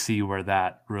excited to see where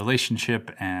that relationship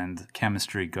and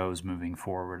chemistry goes moving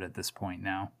forward at this point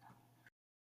now.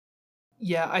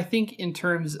 Yeah, I think in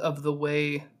terms of the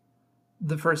way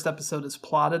the first episode is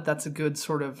plotted, that's a good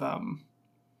sort of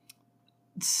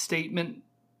statement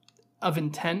of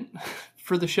intent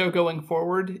for the show going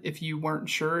forward. If you weren't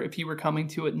sure, if you were coming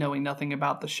to it knowing nothing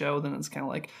about the show, then it's kind of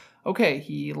like, okay,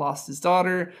 he lost his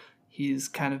daughter. He's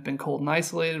kind of been cold and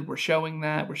isolated. We're showing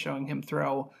that. We're showing him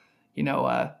throw,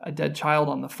 a dead child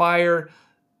on the fire.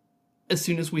 As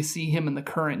soon as we see him in the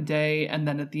current day, and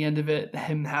then at the end of it,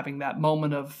 him having that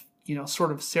moment of,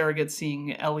 sort of surrogate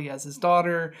seeing Ellie as his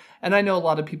daughter. And I know a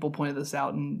lot of people pointed this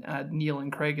out, and Neil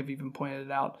and Craig have even pointed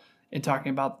it out in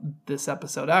talking about this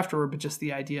episode afterward, but just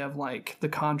the idea of like the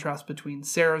contrast between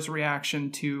Sarah's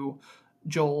reaction to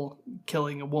Joel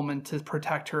killing a woman to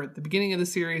protect her at the beginning of the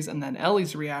series, and then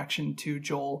Ellie's reaction to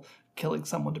Joel killing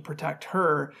someone to protect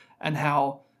her, and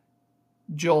how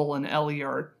Joel and Ellie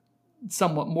are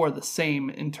somewhat more the same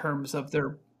in terms of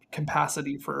their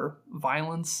capacity for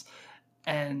violence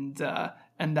and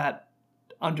that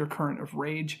undercurrent of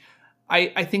rage.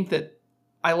 I think that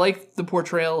I like the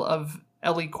portrayal of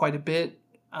Ellie quite a bit.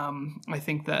 I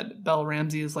think that Bella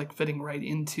Ramsey is like fitting right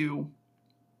into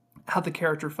how the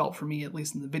character felt for me, at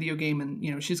least in the video game,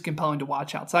 and she's compelling to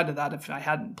watch outside of that if I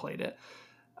hadn't played it.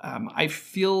 I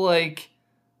feel like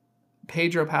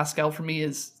Pedro Pascal for me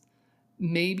is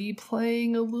maybe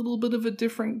playing a little bit of a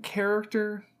different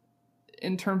character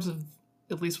in terms of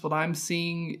at least what I'm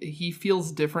seeing. He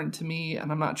feels different to me,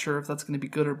 and I'm not sure if that's going to be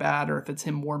good or bad, or if it's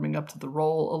him warming up to the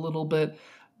role a little bit.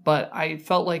 But I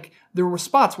felt like there were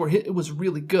spots where it was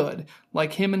really good.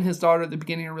 Like him and his daughter at the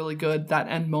beginning are really good. That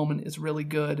end moment is really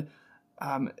good.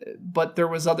 But there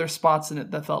was other spots in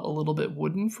it that felt a little bit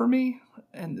wooden for me,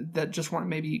 and that just weren't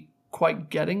maybe quite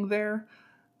getting there.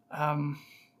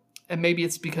 And maybe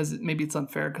it's because maybe it's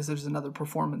unfair because there's another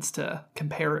performance to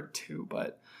compare it to,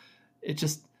 but it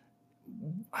just,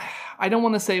 I don't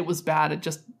want to say it was bad. It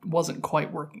just wasn't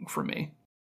quite working for me.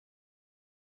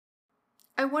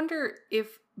 I wonder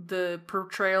if the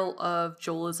portrayal of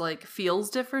Joel is like feels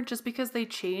different just because they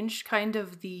changed kind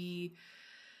of the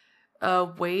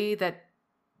way that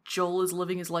Joel is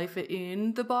living his life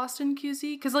in the Boston QZ.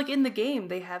 Because like in the game,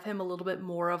 they have him a little bit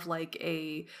more of like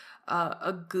a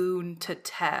goon to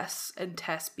Tess, and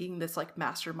Tess being this like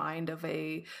mastermind of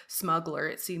a smuggler.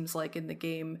 It seems like in the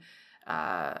game,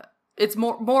 it's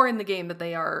more in the game that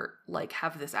they are like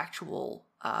have this actual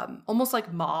almost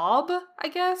like mob, I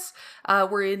guess.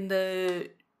 Where in the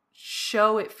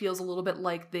show it feels a little bit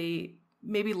like they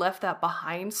maybe left that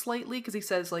behind slightly, because he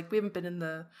says like we haven't been in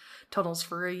the tunnels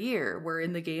for a year, where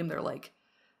in the game they're like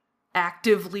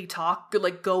actively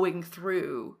going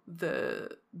through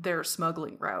their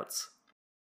smuggling routes.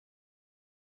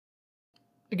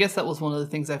 I guess that was one of the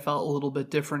things I felt a little bit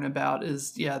different about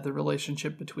is, yeah, the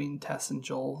relationship between Tess and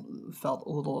Joel felt a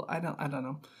little, I don't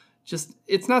know. Just,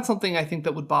 it's not something I think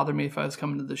that would bother me if I was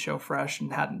coming to the show fresh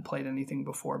and hadn't played anything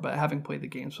before, but having played the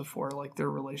games before, like, their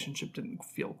relationship didn't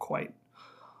feel quite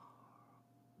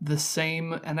the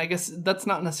same. And I guess that's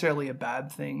not necessarily a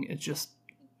bad thing. It's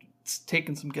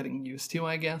taken some getting used to,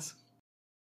 I guess.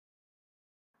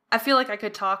 I feel like I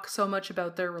could talk so much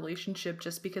about their relationship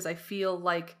just because I feel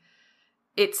like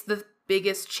it's the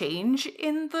biggest change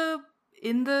in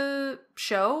the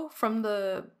show from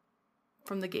the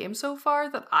game so far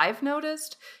that I've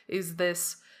noticed is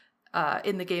this.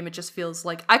 In the game, it just feels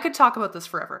like I could talk about this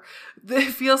forever.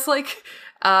 It feels like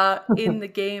in the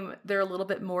game they're a little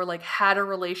bit more like had a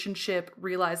relationship,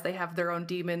 realized they have their own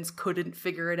demons, couldn't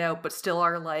figure it out, but still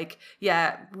are like,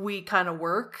 yeah, we kind of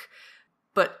work,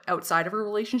 but outside of a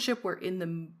relationship. Where in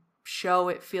the show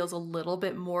it feels a little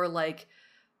bit more like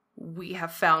we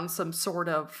have found some sort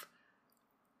of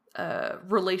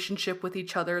relationship with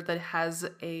each other that has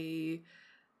an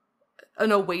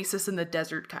oasis in the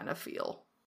desert kind of feel.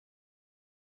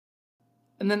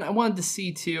 And then I wanted to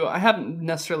see, too, I haven't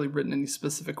necessarily written any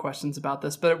specific questions about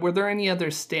this, but were there any other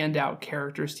standout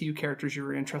characters to you, characters you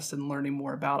were interested in learning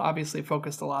more about? Obviously,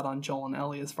 focused a lot on Joel and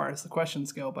Ellie as far as the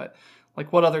questions go, but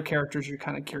like what other characters you're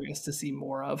kind of curious to see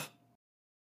more of?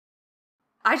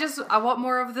 I want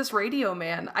more of this radio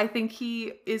man. I think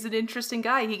he is an interesting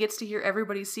guy. He gets to hear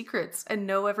everybody's secrets and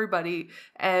know everybody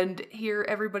and hear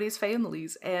everybody's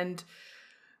families and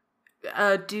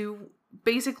do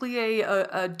basically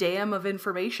a dam of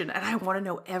information, and I want to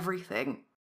know everything.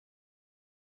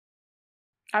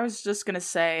 I was just gonna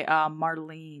say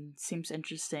Marlene seems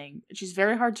interesting. She's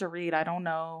very hard to read. I don't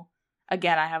know.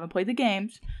 Again, I haven't played the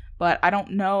games, but I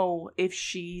don't know if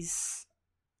she's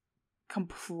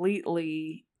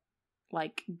completely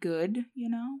like good, you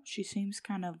know? She seems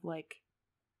kind of like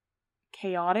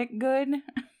chaotic good.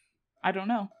 I don't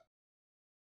know.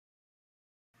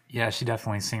 Yeah, she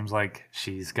definitely seems like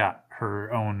she's got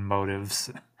her own motives,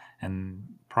 and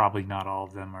probably not all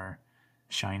of them are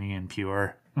shiny and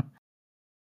pure.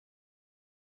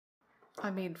 I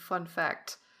mean, fun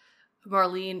fact,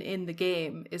 Marlene in the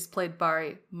game is played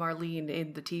by Marlene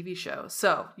in the TV show,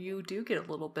 so you do get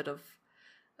a little bit of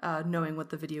knowing what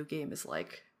the video game is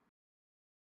like.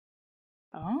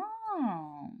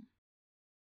 Oh.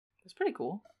 That's pretty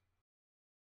cool.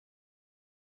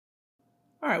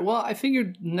 All right, well, I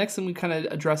figured the next thing we kind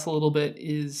of address a little bit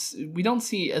is we don't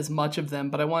see as much of them,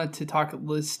 but I wanted to talk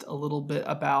list a little bit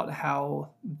about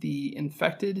how the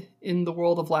infected in the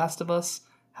world of Last of Us,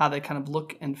 how they kind of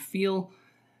look and feel.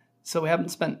 So we haven't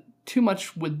spent too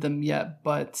much with them yet,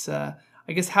 but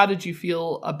I guess how did you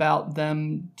feel about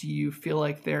them? Do you feel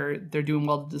like they're doing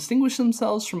well to distinguish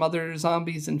themselves from other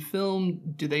zombies in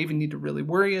film? Do they even need to really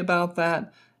worry about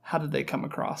that? How did they come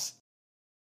across?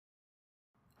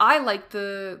 I like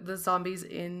the zombies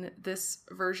in this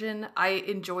version. I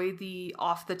enjoy the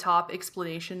off-the-top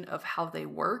explanation of how they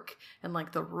work and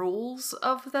like the rules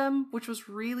of them, which was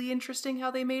really interesting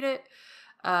how they made it.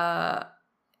 And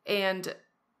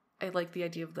I like the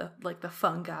idea of the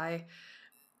fungi.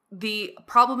 The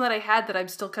problem that I had that I'm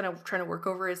still kind of trying to work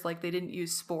over is like they didn't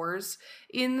use spores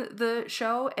in the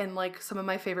show, and like some of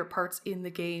my favorite parts in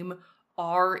the game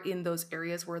are in those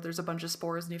areas where there's a bunch of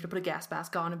spores and you have to put a gas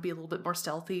mask on and be a little bit more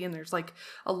stealthy, and there's like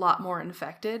a lot more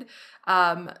infected.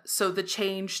 So the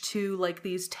change to like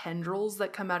these tendrils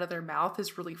that come out of their mouth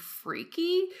is really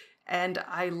freaky, and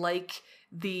I like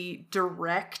the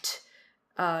direct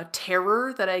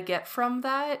terror that I get from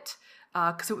that.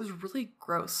 because it was really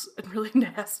gross and really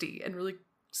nasty and really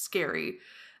scary.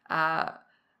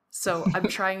 So I'm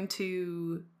trying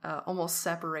to almost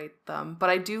separate them, but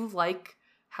I do like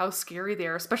how scary they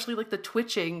are, especially like the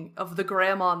twitching of the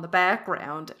grandma in the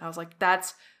background. And I was like,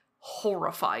 that's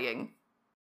horrifying.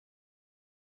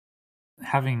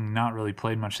 Having not really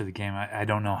played much of the game, I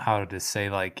don't know how to say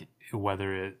like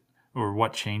whether it or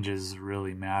what changes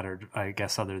really mattered, I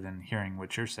guess, other than hearing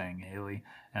what you're saying, Haley,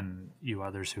 and you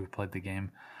others who have played the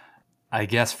game. I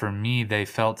guess for me, they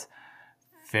felt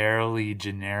fairly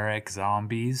generic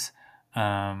zombies,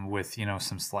 with,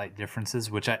 some slight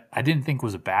differences, which I didn't think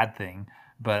was a bad thing,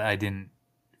 but I didn't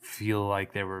feel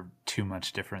like they were too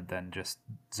much different than just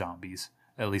zombies,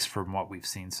 at least from what we've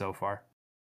seen so far.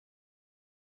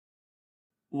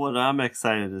 What I'm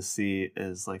excited to see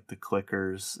is like the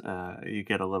clickers. You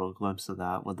get a little glimpse of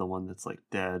that with the one that's like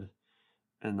dead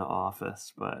in the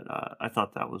office, but I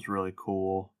thought that was really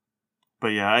cool. But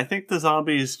yeah, I think the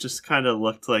zombies just kind of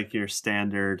looked like your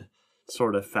standard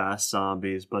sort of fast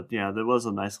zombies. But yeah, there was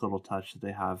a nice little touch that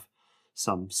they have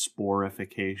some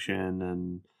sporification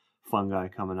and fungi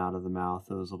coming out of the mouth.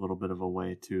 It was a little bit of a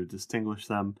way to distinguish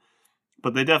them.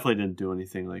 But they definitely didn't do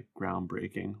anything like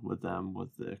groundbreaking with them,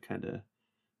 with the kind of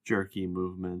jerky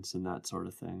movements and that sort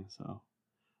of thing. So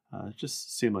it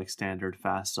just seemed like standard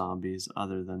fast zombies,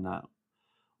 other than that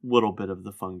little bit of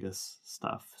the fungus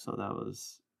stuff. So that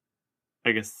was,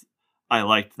 I guess, I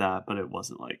liked that, but it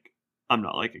wasn't like, I'm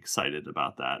not like excited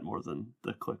about that more than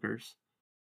the clickers.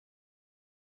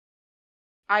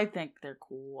 I think they're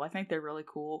cool. I think they're really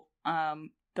cool.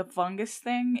 The fungus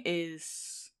thing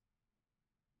is,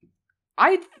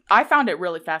 I found it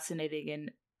really fascinating,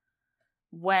 and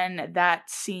when that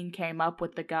scene came up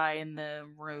with the guy in the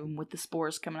room with the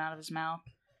spores coming out of his mouth,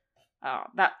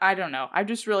 that, I don't know. I'm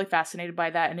just really fascinated by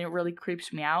that, and it really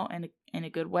creeps me out in a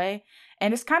good way.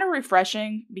 And it's kind of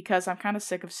refreshing because I'm kind of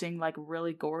sick of seeing like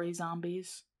really gory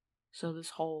zombies. So this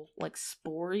whole like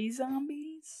spory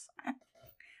zombies, I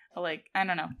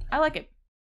don't know. I like it.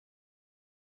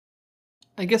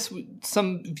 I guess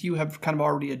some of you have kind of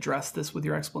already addressed this with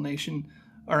your explanation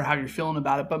or how you're feeling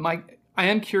about it, but I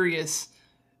am curious,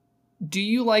 do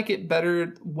you like it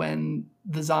better when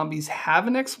the zombies have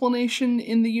an explanation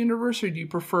in the universe, or do you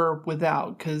prefer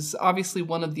without? Because obviously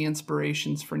one of the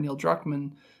inspirations for Neil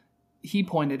Druckmann, he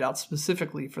pointed out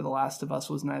specifically for The Last of Us,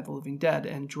 was Night of the Living Dead,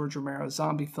 and George Romero's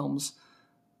zombie films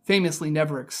famously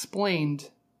never explained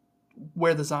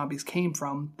where the zombies came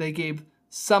from. They gave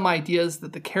some ideas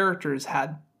that the characters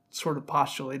had sort of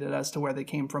postulated as to where they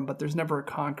came from, but there's never a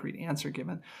concrete answer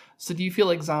given. So do you feel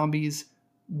like zombies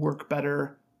work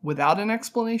better without an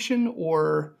explanation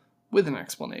or with an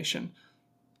explanation?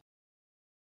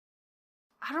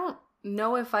 I don't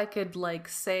know if I could like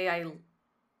say I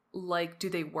like, do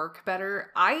they work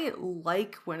better? I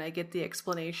like when I get the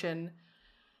explanation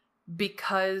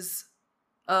because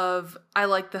of, I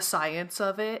like the science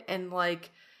of it, and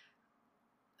like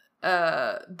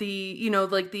the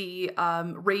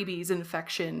rabies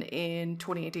infection in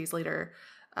 28 Days Later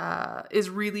is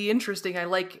really interesting. I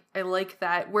like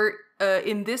that. Where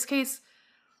in this case,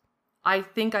 I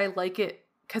think I like it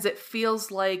because it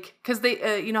feels like, because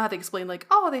they how they explain like,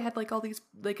 oh, they had like all these,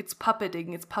 like it's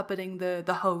puppeting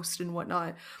the host and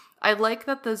whatnot. I like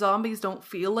that the zombies don't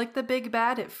feel like the big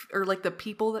bad, or like the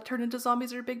people that turn into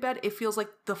zombies are big bad. It feels like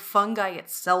the fungi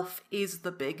itself is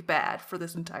the big bad for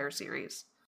this entire series.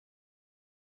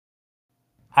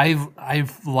 I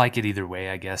like it either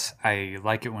way, I guess. I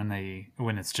like it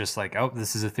when it's just like, oh,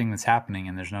 this is a thing that's happening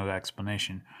and there's no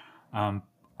explanation.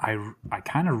 I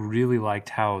kind of really liked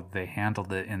how they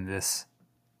handled it in this,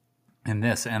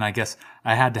 and I guess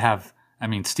I had to have. I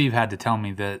mean, Steve had to tell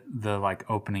me that the like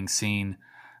opening scene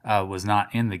was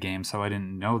not in the game, so I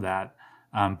didn't know that.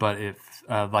 But if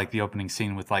like the opening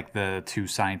scene with like the two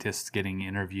scientists getting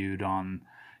interviewed on,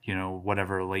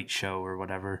 whatever late show or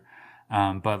whatever.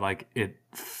 But like it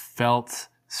felt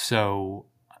so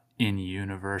in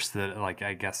universe that like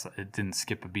I guess it didn't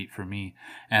skip a beat for me,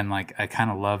 and like I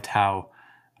kind of loved how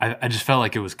I just felt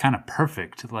like it was kind of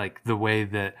perfect, like the way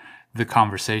that the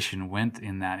conversation went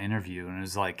in that interview, and it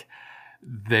was like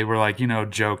they were like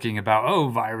joking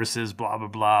about viruses blah blah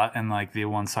blah, and like the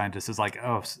one scientist is like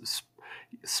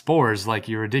spores, like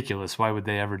you're ridiculous, why would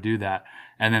they ever do that?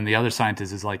 And then the other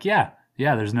scientist is like yeah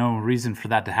there's no reason for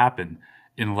that to happen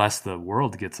unless the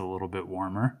world gets a little bit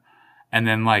warmer. And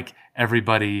then like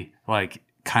everybody like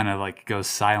kind of like goes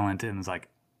silent and is like,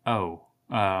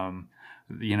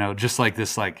 just like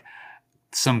this, like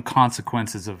some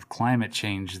consequences of climate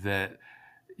change that,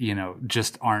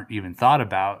 just aren't even thought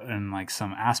about, and like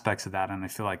some aspects of that. And I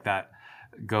feel like that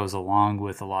goes along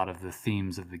with a lot of the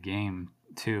themes of the game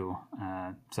too.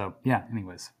 So yeah,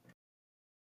 anyways.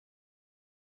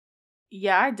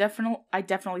 Yeah, I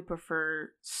definitely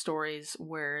prefer stories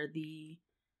where the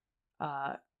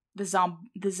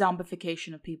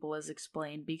zombification of people is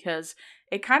explained, because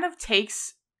it kind of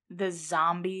takes the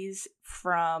zombies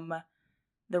from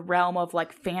the realm of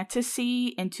like fantasy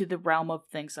into the realm of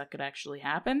things that could actually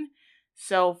happen.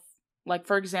 So, like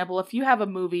for example, if you have a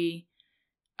movie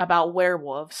about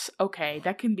werewolves, okay,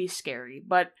 that can be scary,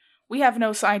 but we have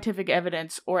no scientific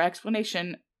evidence or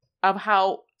explanation of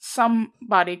how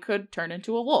somebody could turn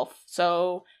into a wolf.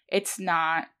 So it's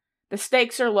not, the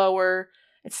stakes are lower,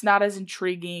 it's not as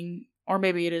intriguing, or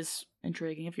maybe it is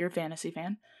intriguing if you're a fantasy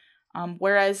fan.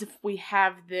 Whereas if we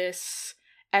have this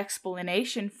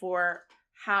explanation for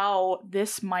how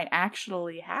this might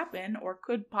actually happen or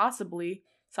could possibly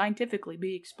scientifically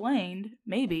be explained,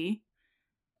 maybe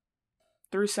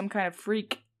through some kind of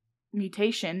freak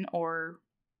mutation or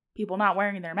people not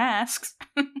wearing their masks,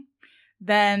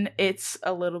 then it's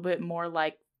a little bit more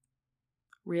like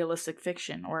realistic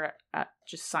fiction or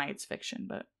just science fiction.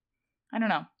 But I don't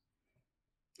know.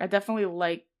 I definitely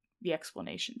like the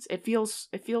explanations. It feels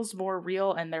more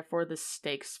real, and therefore the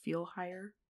stakes feel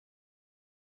higher.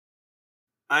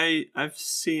 I've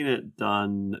seen it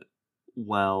done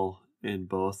well in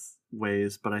both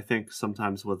ways, but I think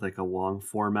sometimes with like a long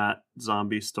format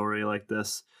zombie story like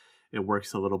this, it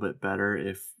works a little bit better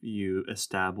if you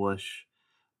establish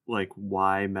like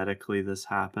why medically this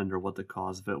happened or what the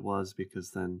cause of it was,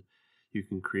 because then you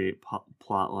can create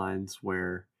plot lines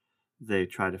where they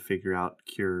try to figure out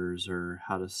cures or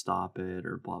how to stop it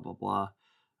or blah blah blah.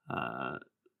 Uh,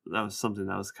 that was something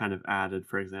that was kind of added,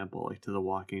 for example, like to The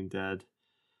Walking Dead.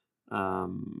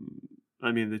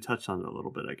 I mean, they touched on it a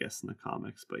little bit, I guess, in the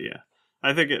comics, but yeah,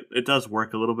 I think it does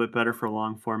work a little bit better for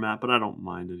long format, but I don't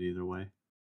mind it either way.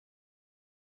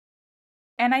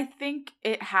 And I think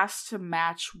it has to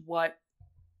match what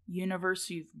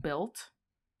universe you've built,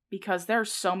 because there are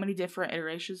so many different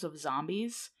iterations of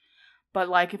zombies. But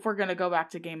like if we're going to go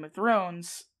back to Game of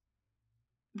Thrones,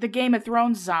 the Game of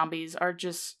Thrones zombies are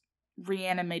just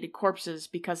reanimated corpses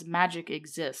because magic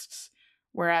exists.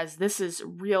 Whereas this is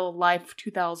real life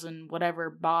 2000 whatever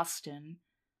Boston,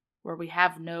 where we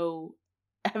have no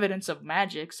evidence of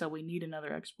magic, so we need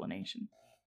another explanation.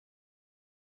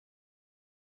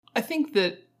 I think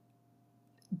that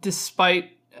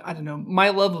despite, I don't know, my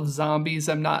love of zombies,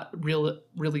 I'm not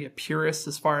really a purist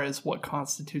as far as what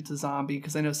constitutes a zombie,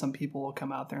 because I know some people will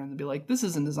come out there and they'll be like, this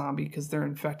isn't a zombie because they're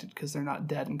infected, because they're not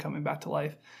dead and coming back to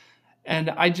life. And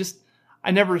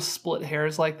I never split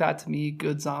hairs like that. To me,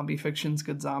 good zombie fiction's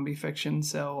good zombie fiction,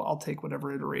 so I'll take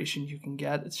whatever iteration you can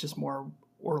get. It's just more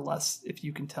or less if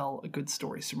you can tell a good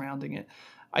story surrounding it.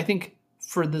 I think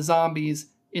for the zombies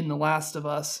in The Last of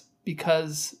Us,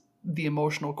 because the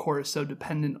emotional core is so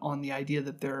dependent on the idea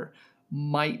that there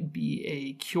might be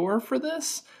a cure for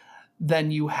this, then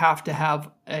you have to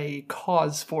have a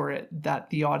cause for it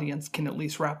that the audience can at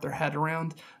least wrap their head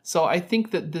around. So I think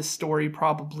that this story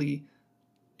probably,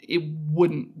 it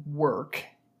wouldn't work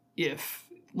if,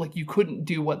 like, you couldn't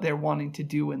do what they're wanting to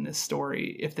do in this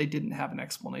story if they didn't have an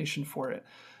explanation for it.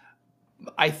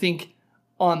 I think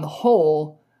on the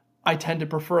whole, I tend to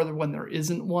prefer when there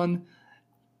isn't one.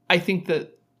 I think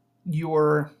that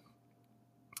your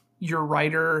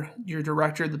writer, your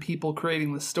director, the people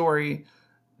creating the story,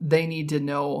 they need to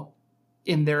know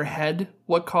in their head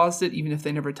what caused it, even if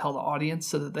they never tell the audience,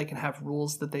 so that they can have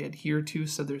rules that they adhere to,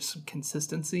 so there's some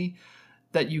consistency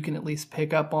that you can at least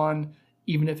pick up on,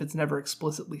 even if it's never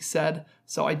explicitly said.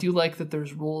 So I do like that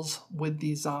there's rules with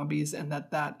these zombies and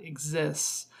that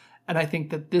exists. And I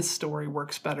think that this story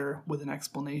works better with an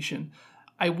explanation.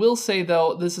 I will say,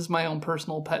 though, this is my own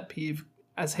personal pet peeve.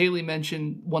 As Haley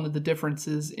mentioned, one of the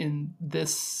differences in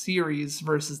this series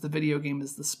versus the video game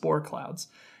is the spore clouds.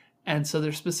 And so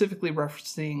they're specifically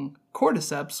referencing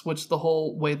cordyceps, which the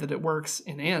whole way that it works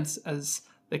in ants, as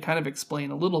they kind of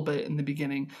explain a little bit in the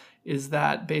beginning, is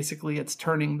that basically it's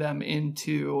turning them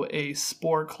into a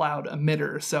spore cloud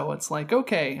emitter. So it's like,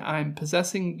 okay, I'm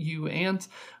possessing you, ant.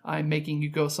 I'm making you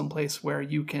go someplace where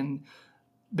you can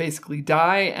basically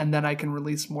die, and then I can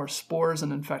release more spores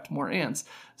and infect more ants.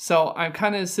 So I'm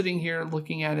kind of sitting here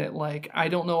looking at it like, I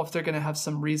don't know if they're going to have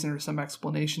some reason or some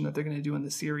explanation that they're going to do in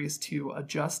the series to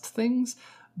adjust things,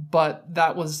 but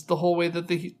that was the whole way that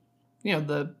the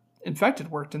infected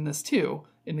worked in this too.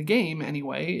 In the game,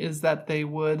 anyway, is that they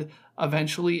would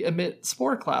eventually emit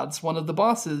spore clouds. One of the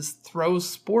bosses throws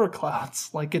spore clouds.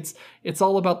 Like, it's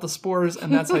all about the spores,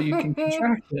 and that's how you can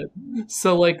contract it.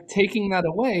 So, like, taking that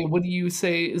away, what do you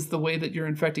say is the way that you're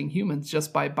infecting humans?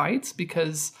 Just by bites?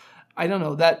 Because I don't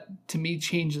know, that to me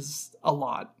changes a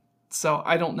lot. So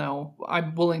I don't know.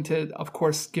 I'm willing to, of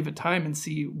course, give it time and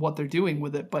see what they're doing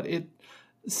with it, but it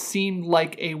seemed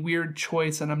like a weird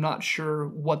choice, and I'm not sure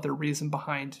what the reason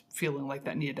behind feeling like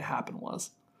that needed to happen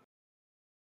was.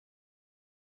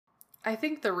 I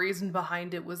think the reason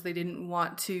behind it was they didn't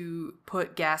want to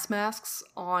put gas masks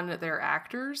on their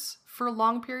actors for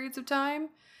long periods of time.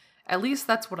 At least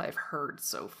that's what I've heard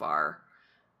so far,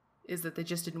 is that they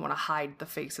just didn't want to hide the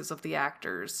faces of the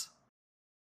actors.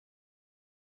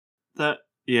 That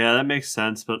makes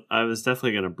sense, but I was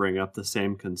definitely going to bring up the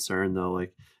same concern though.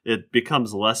 Like, it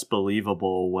becomes less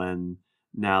believable when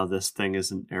now this thing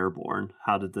isn't airborne.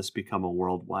 How did this become a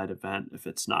worldwide event if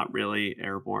it's not really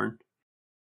airborne?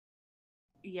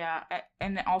 Yeah,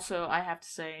 and also I have to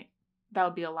say that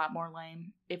would be a lot more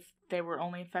lame if they were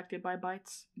only affected by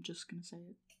bites. I'm just gonna say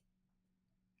it.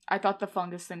 I thought the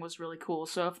fungus thing was really cool,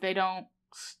 so if they don't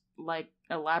like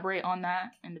elaborate on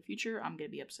that in the future, I'm gonna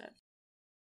be upset.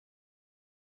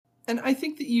 And I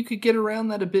think that you could get around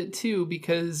that a bit too,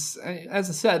 because as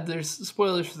I said, there's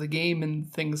spoilers for the game and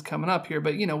things coming up here,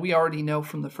 but we already know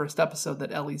from the first episode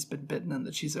that Ellie's been bitten and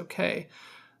that she's okay.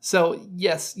 So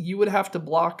yes, you would have to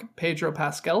block Pedro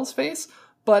Pascal's face,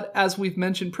 but as we've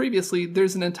mentioned previously,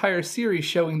 there's an entire series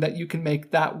showing that you can make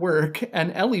that work,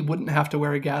 and Ellie wouldn't have to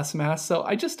wear a gas mask, so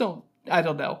I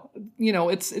don't know.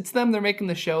 It's them, they're making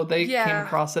the show, they came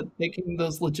across it, they came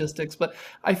those logistics, but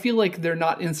I feel like they're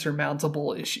not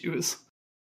insurmountable issues.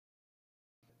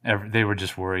 They were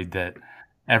just worried that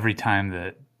every time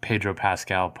that Pedro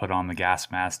Pascal put on the gas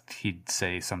mask, he'd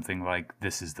say something like,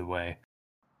 "This is the way."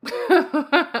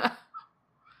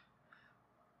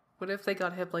 What if they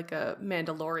got him like a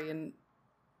Mandalorian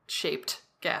shaped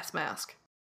gas mask?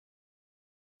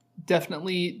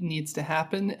 Definitely needs to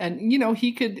happen. And,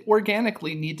 he could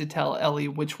organically need to tell Ellie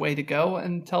which way to go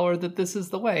and tell her that this is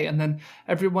the way. And then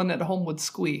everyone at home would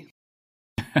squee.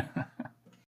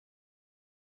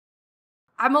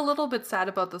 I'm a little bit sad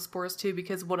about the spores too,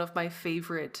 because one of my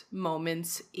favorite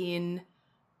moments in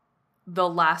the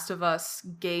Last of Us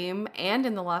game and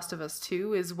in The Last of Us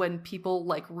 2 is when people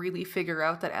like really figure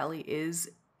out that Ellie is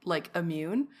like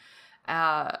immune.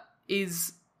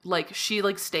 Is like she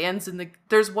like stands in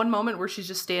there's one moment where she's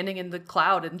just standing in the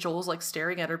cloud and Joel's like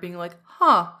staring at her being like,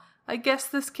 "Huh, I guess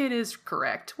this kid is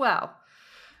correct. Wow."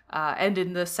 And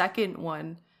in the second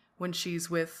one, when she's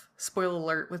with, spoiler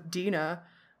alert, with Dina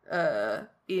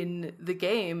in the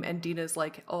game, and Dina's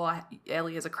like, "Oh,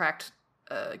 Ellie has a cracked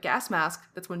gas mask,"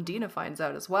 that's when Dina finds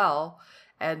out as well,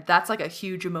 and that's like a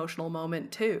huge emotional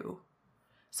moment too.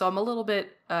 So I'm a little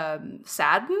bit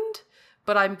saddened,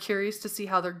 but I'm curious to see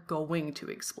how they're going to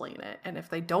explain it, and if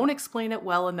they don't explain it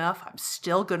well enough, I'm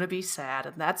still gonna be sad,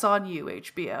 and that's on you,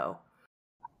 HBO.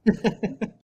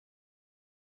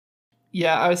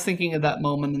 Yeah, I was thinking of that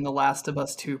moment in The Last of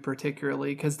Us 2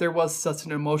 particularly, because there was such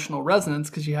an emotional resonance,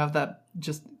 because you have that,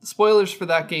 just spoilers for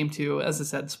that game too, as I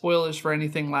said, spoilers for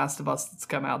anything Last of Us that's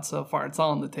come out so far, it's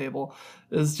all on the table,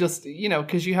 is just,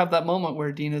 because you have that moment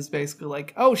where Dina's basically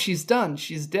like, "Oh, she's done,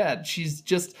 she's dead, she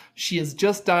has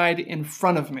just died in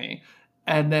front of me,"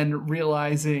 and then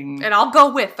realizing... And I'll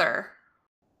go with her.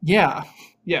 Yeah.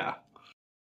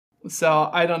 So,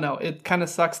 I don't know. It kind of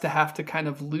sucks to have to kind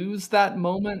of lose that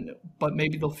moment, but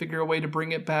maybe they'll figure a way to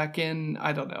bring it back in.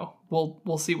 I don't know.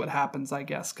 We'll see what happens, I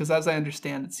guess. Because as I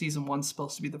understand it, Season 1's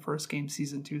supposed to be the first game.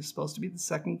 Season 2 is supposed to be the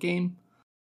second game.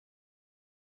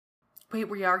 Wait,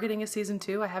 we are getting a Season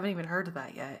 2? I haven't even heard of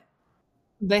that yet.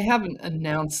 They haven't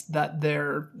announced that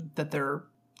they're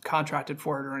contracted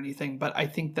for it or anything, but I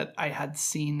think that I had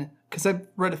seen... Because I've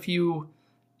read a few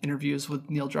interviews with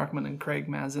Neil Druckmann and Craig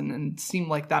Mazin, and it seemed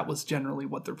like that was generally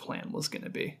what their plan was going to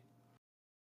be.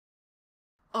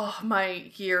 Oh,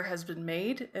 my year has been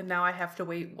made, and now I have to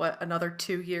wait, another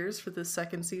 2 years for the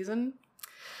second season?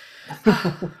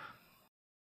 I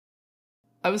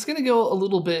was going to go a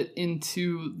little bit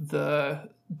into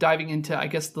diving into, I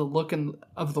guess, the look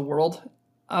of the world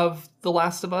of The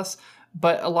Last of Us,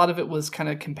 but a lot of it was kind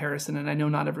of comparison, and I know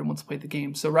not everyone's played the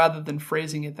game, so rather than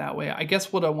phrasing it that way, I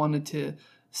guess what I wanted to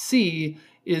see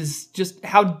is just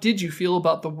how did you feel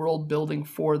about the world building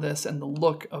for this and the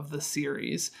look of the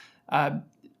series?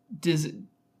 Did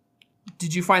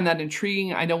you find that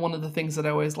intriguing? I know one of the things that I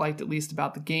always liked, at least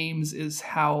about the games, is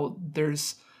how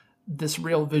there's this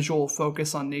real visual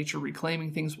focus on nature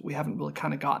reclaiming things, but we haven't really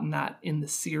kind of gotten that in the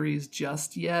series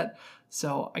just yet.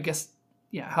 So I guess,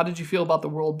 yeah, how did you feel about the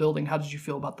world building? How did you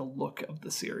feel about the look of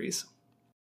the series?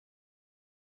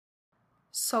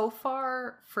 So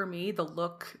far, for me, the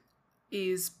look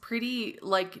is pretty,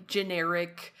 like,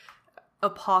 generic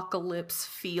apocalypse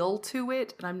feel to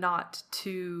it, and I'm not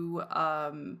too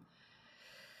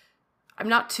I'm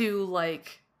not too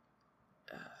like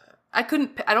I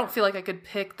don't feel like I could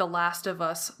pick The Last of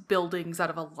Us buildings out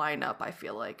of a lineup, I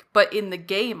feel like. But in the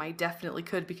game I definitely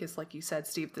could, because like you said,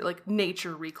 Steve, like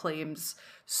nature reclaims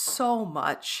so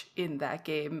much in that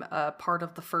game. Part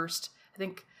of the first, I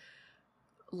think,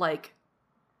 like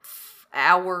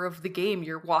hour of the game,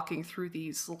 you're walking through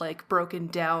these like broken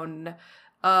down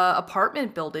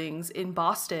apartment buildings in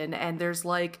Boston, and there's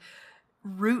like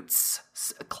roots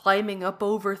climbing up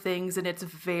over things, and it's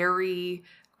very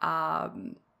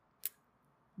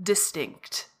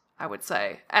distinct, I would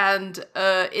say. And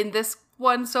in this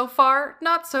one so far,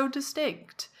 not so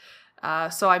distinct.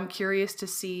 So I'm curious to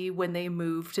see when they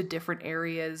move to different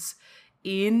areas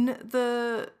in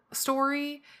the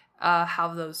story,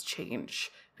 how those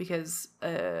change. Because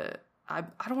I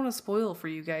don't want to spoil for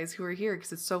you guys who are here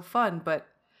because it's so fun, but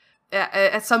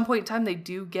at some point in time they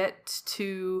do get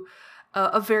to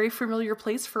a very familiar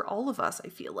place for all of us, I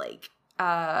feel like.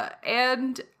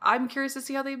 And I'm curious to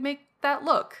see how they make that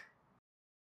look.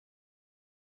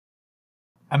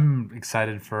 I'm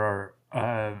excited for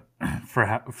our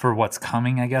for what's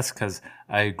coming, I guess, because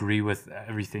I agree with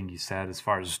everything you said as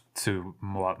far as to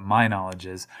what my knowledge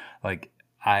is. Like,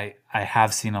 I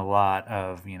have seen a lot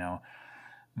of,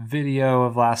 video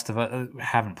of Last of Us.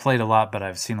 Haven't played a lot, but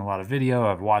I've seen a lot of video.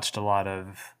 I've watched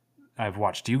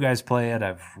you guys play it.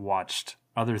 I've watched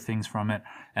other things from it,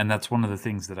 and that's one of the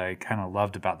things that I kind of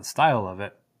loved about the style of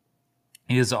it,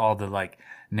 is all the like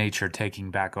nature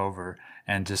taking back over,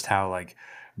 and just how like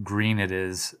green it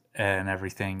is and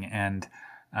everything, and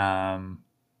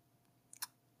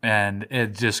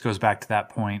it just goes back to that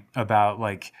point about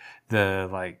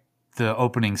the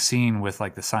opening scene with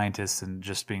like the scientists and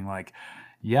just being like,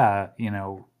 yeah,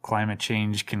 climate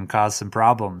change can cause some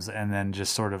problems, and then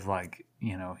just sort of like,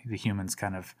 the humans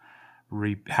kind of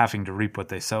having to reap what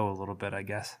they sow a little bit, I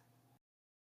guess.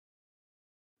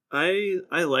 I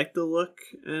like the look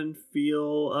and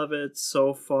feel of it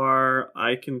so far.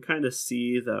 I can kind of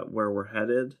see that where we're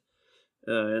headed.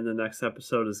 And the next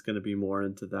episode is going to be more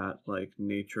into that like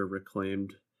nature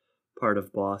reclaimed part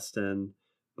of Boston.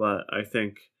 But I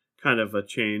think kind of a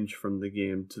change from the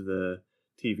game to the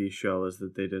TV show is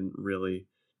that they didn't really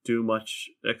do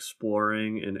much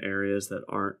exploring in areas that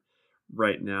aren't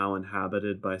right now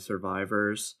inhabited by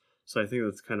survivors. So I think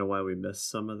that's kind of why we missed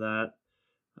some of that.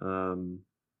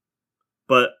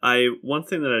 But one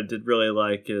thing that I did really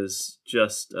like is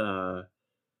just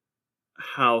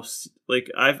house,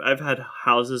 like I've had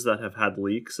houses that have had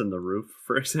leaks in the roof,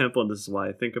 for example, and this is why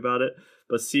I think about it.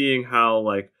 But seeing how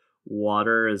like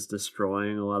water is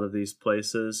destroying a lot of these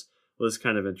places was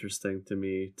kind of interesting to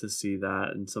me, to see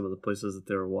that in some of the places that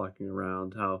they were walking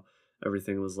around, how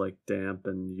everything was like damp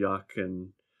and yuck.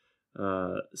 And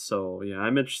so yeah,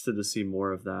 I'm interested to see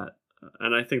more of that,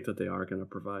 and I think that they are going to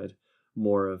provide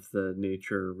more of the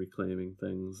nature reclaiming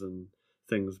things and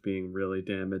things being really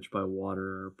damaged by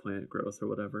water or plant growth or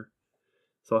whatever.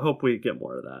 So I hope we get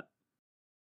more of that.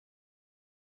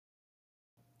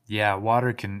 Yeah,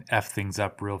 water can F things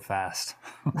up real fast.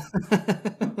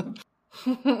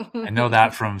 I know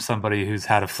that from somebody who's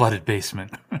had a flooded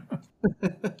basement.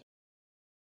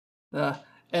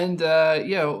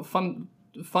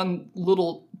 Fun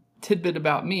little tidbit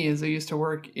about me is I used to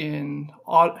work in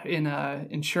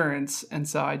insurance, and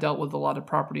so I dealt with a lot of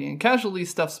property and casualty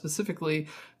stuff specifically.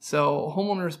 So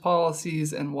homeowners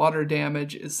policies and water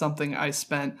damage is something I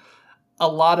spent a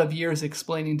lot of years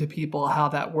explaining to people how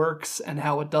that works and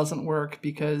how it doesn't work,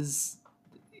 because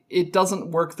it doesn't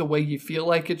work the way you feel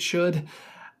like it should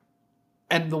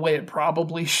and the way it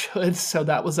probably should. So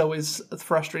that was always a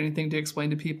frustrating thing to explain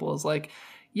to people, is like,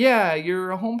 yeah,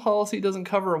 your home policy doesn't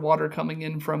cover water coming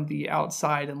in from the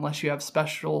outside unless you have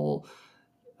special,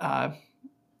 oh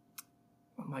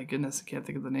my goodness, I can't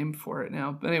think of the name for it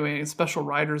now. But anyway, special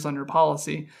riders on your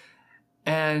policy.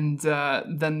 And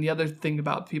then the other thing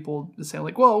about people saying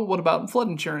like, well, what about flood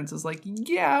insurance? Is like,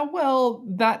 yeah, well,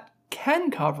 that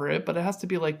can cover it, but it has to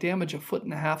be like damage 1.5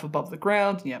 feet above the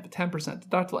ground, and you have a 10%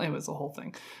 deductible. Anyways, the whole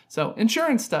thing. So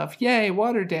insurance stuff, yay,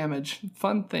 water damage,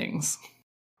 fun things.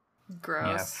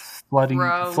 Gross. Yeah,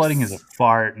 Gross. flooding is a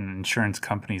fart, and insurance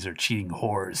companies are cheating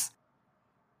whores.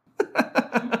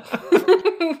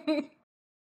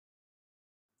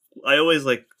 I always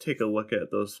like take a look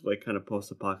at those like kind of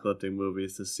post-apocalyptic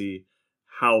movies to see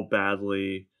how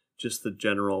badly just the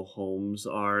general homes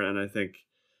are, and I think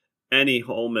any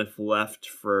home, if left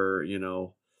for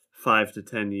 5 to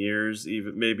 10 years,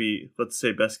 even maybe, let's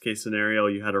say best case scenario,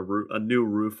 you had a new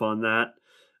roof on that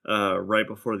right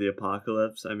before the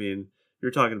apocalypse. I mean, you're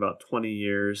talking about 20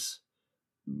 years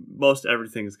most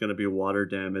everything is going to be water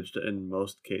damaged in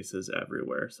most cases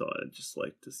everywhere. So I'd just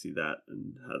like to see that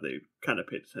and how they kind of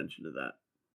paid attention to that.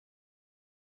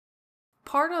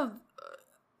 Part of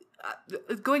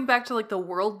going back to like the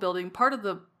world building, part of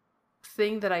the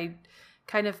thing that I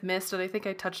kind of missed, and I think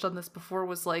I touched on this before,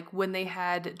 was like when they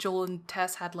had Joel and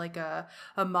Tess had like a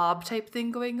mob type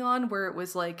thing going on where it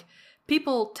was like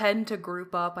people tend to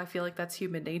group up. I feel like that's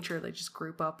human nature. They just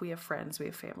group up. We have friends, we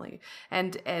have family.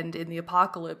 And in the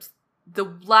apocalypse,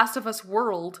 the Last of Us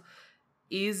world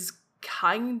is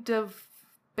kind of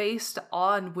based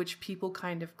on which people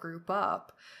kind of group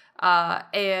up.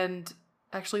 And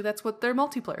actually, that's what their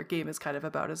multiplayer game is kind of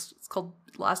about. It's called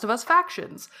Last of Us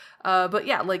Factions. But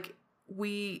yeah, like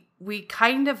we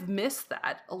kind of miss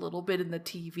that a little bit in the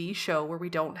TV show, where we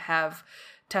don't have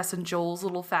Tess and Joel's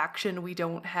little faction. We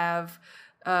don't have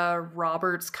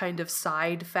Robert's kind of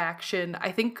side faction.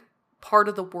 I think part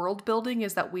of the world building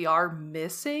is that we are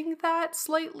missing that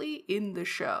slightly in the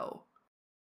show.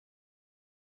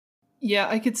 Yeah,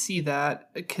 I could see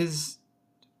that, because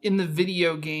in the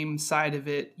video game side of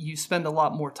it, you spend a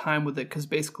lot more time with it, because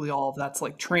basically all of that's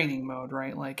like training mode,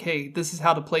 right? Like, hey, this is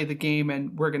how to play the game,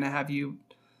 and we're going to have you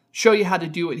show you how to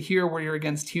do it here where you're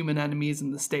against human enemies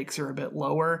and the stakes are a bit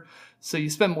lower. So you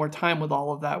spend more time with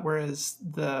all of that, whereas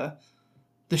the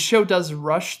show does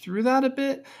rush through that a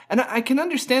bit. And I can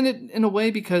understand it in a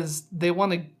way, because they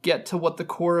want to get to what the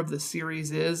core of the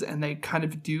series is, and they kind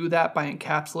of do that by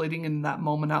encapsulating in that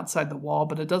moment outside the wall.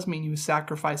 But it does mean you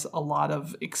sacrifice a lot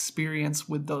of experience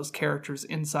with those characters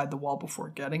inside the wall before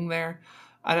getting there.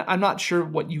 I'm not sure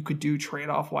what you could do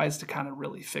trade-off wise to kind of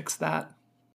really fix that.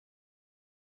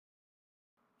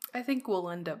 I think we'll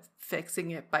end up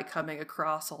fixing it by coming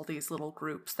across all these little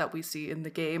groups that we see in the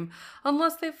game.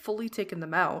 Unless they've fully taken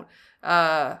them out,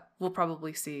 we'll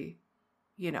probably see,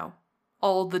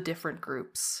 all the different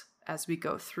groups as we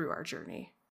go through our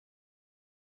journey.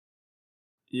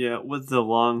 Yeah, with the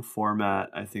long format,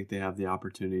 I think they have the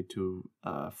opportunity to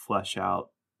flesh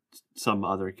out some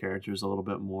other characters a little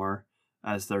bit more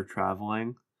as they're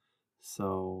traveling.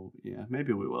 So, yeah,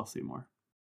 maybe we will see more.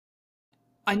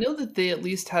 I know that they at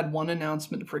least had one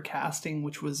announcement for casting,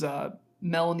 which was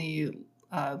Melanie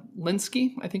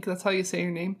Linsky. I think that's how you say her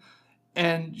name.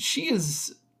 And she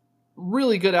is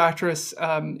really good actress.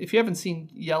 If you haven't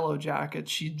seen Yellow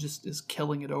Jackets, she just is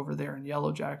killing it over there in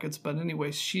Yellow Jackets. But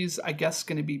anyways, she's, I guess,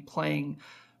 going to be playing,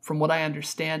 from what I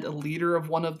understand, a leader of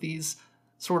one of these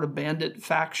sort of bandit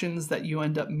factions that you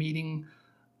end up meeting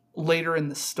later in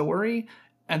the story.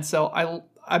 And so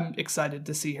I'm excited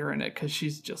to see her in it, because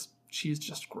she's just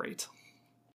great.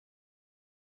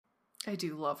 I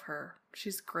do love her.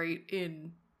 She's great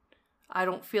in I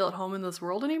Don't Feel at Home in This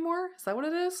World Anymore. Is that what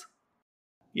it is?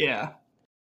 Yeah.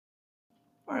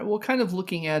 All right, well, kind of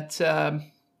looking at,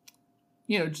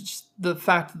 just the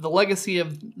fact that the legacy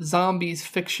of zombies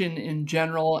fiction in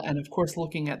general, and of course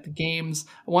looking at the games,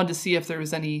 I wanted to see if there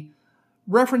was any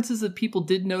references that people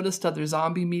did notice to other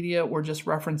zombie media, or just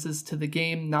references to the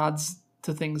game, nods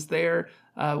to things there.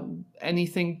 Did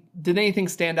anything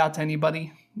stand out to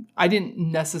anybody? I didn't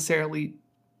necessarily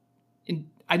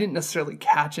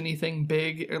catch anything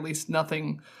big, or at least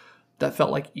nothing that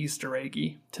felt like Easter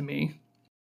eggy to me.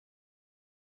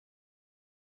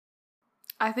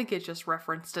 I think it just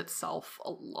referenced itself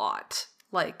a lot.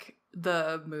 Like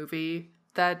the movie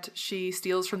that she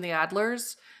steals from the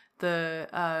Adlers,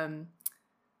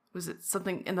 was it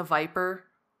something in the Viper?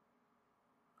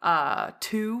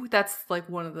 2, that's like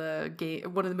one of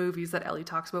the movies that Ellie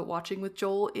talks about watching with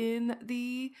Joel in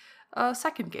the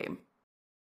second game.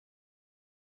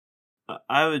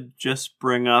 I would just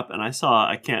bring up, and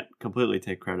I can't completely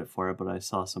take credit for it, but I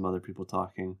saw some other people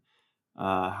talking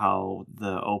how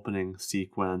the opening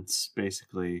sequence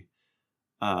basically,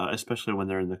 especially when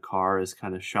they're in the car, is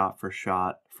kind of shot for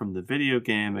shot from the video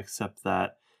game, except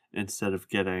that instead of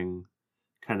getting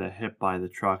kind of hit by the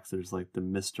trucks, there's like the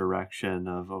misdirection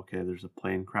of, okay, there's a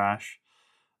plane crash.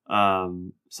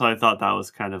 So I thought that was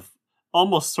kind of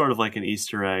almost sort of like an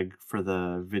Easter egg for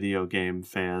the video game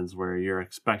fans, where you're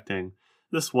expecting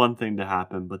this one thing to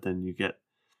happen, but then you get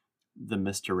the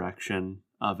misdirection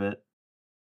of it.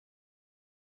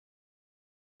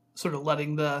 Sort of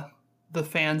letting the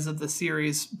fans of the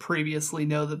series previously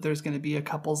know that there's going to be a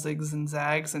couple zigs and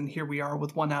zags, and here we are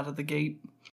with one out of the gate.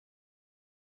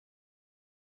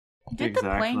 Did the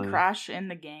plane crash in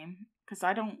the game? Because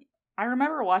I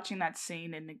remember watching that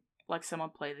scene and like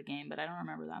someone play the game, but I don't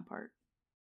remember that part.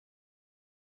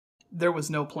 There was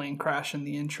no plane crash in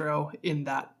the intro in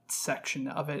that section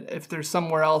of it. If there's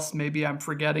somewhere else, maybe I'm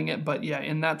forgetting it, but yeah,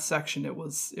 in that section it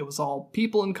was all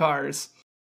people and cars.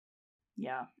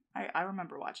 Yeah, I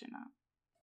remember watching that.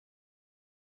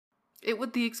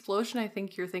 The explosion I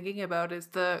think you're thinking about is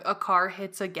a car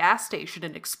hits a gas station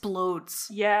and explodes.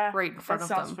 Yeah, right in front of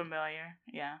that sounds them. familiar.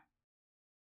 Yeah.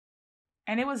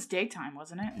 And it was daytime,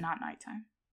 wasn't it? Not nighttime.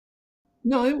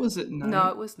 No, it was at night. No,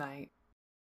 it was night.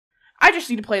 I just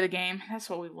need to play the game. That's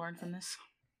what we've learned from this.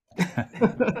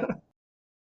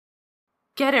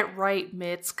 Get it right,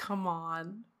 Mitz. Come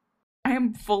on. I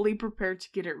am fully prepared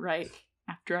to get it right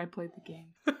after I play the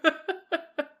game.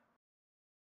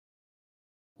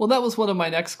 Well, that was one of my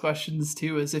next questions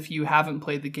too, is if you haven't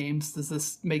played the games, does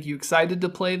this make you excited to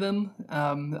play them?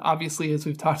 Obviously, as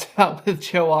we've talked about with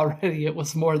Joe already, it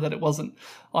was more that it wasn't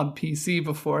on PC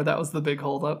before. That was the big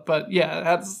holdup. But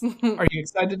yeah, are you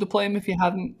excited to play them if you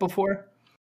hadn't before?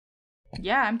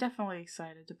 Yeah, I'm definitely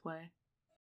excited to play.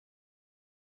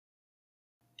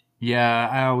 Yeah,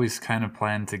 I always kind of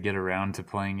planned to get around to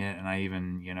playing it, and I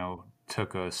even,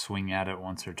 took a swing at it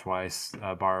once or twice,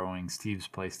 borrowing Steve's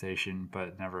PlayStation,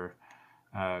 but never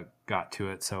got to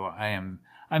it. So I'm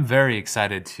very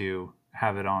excited to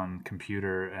have it on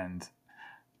computer and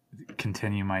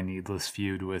continue my needless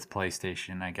feud with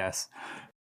PlayStation, I guess.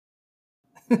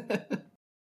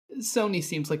 Sony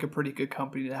seems like a pretty good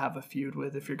company to have a feud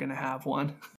with if you're going to have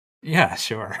one. Yeah,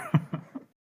 sure.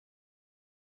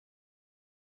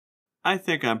 I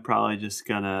think I'm probably just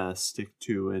gonna stick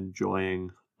to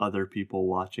enjoying other people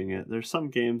watching it. There's some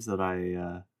games that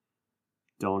I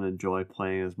don't enjoy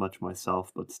playing as much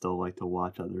myself, but still like to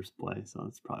watch others play. So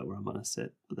that's probably where I'm gonna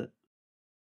sit with it.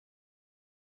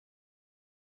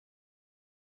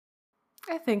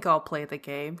 I think I'll play the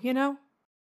game,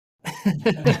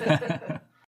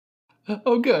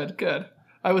 Oh, good.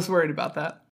 I was worried about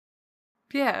that.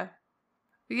 Yeah.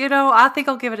 I think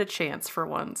I'll give it a chance for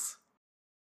once.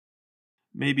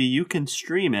 Maybe you can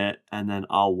stream it and then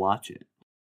I'll watch it.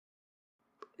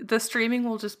 The streaming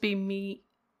will just be me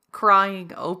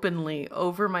crying openly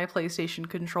over my PlayStation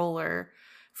controller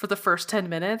for the first 10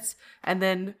 minutes and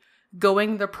then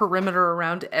going the perimeter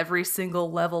around every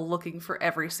single level looking for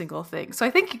every single thing. So I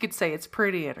think you could say it's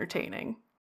pretty entertaining.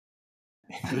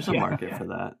 There's a market for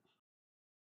that.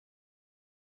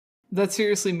 That's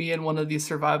seriously me in one of these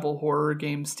survival horror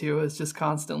games too, is just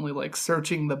constantly like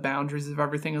searching the boundaries of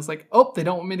everything. It's like, oh, they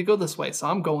don't want me to go this way, so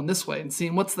I'm going this way and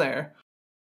seeing what's there.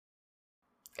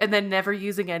 And then never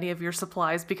using any of your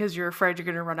supplies because you're afraid you're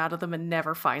going to run out of them and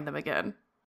never find them again.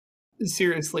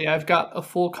 Seriously, I've got a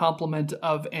full complement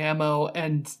of ammo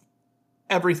and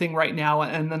everything right now,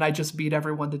 and then I just beat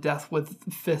everyone to death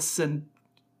with fists and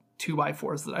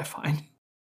 2x4s that I find.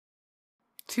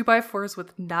 2x4s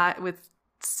with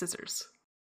scissors.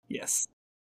 Yes.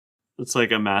 It's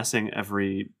like amassing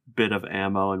every bit of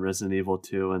ammo in Resident Evil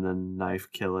 2 and then knife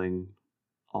killing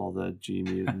all the G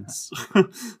mutants.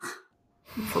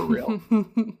 For real.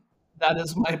 That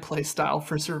is my playstyle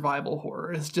for survival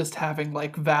horror, is just having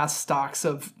like vast stocks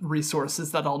of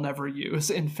resources that I'll never use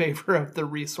in favor of the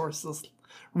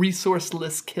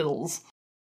resourceless kills.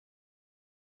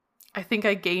 I think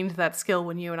I gained that skill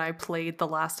when you and I played The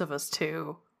Last of Us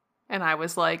 2. And I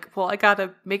was like, well, I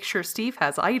gotta make sure Steve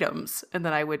has items. And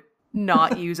then I would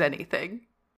not use anything.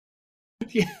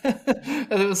 Yeah.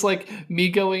 And it was like me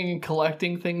going and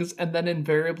collecting things, and then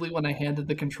invariably when I handed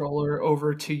the controller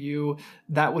over to you,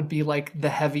 that would be like the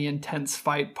heavy, intense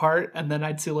fight part, and then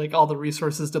I'd see like all the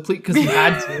resources deplete because you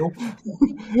had to.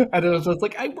 And it was just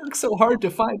like, I worked so hard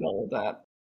to find all of that.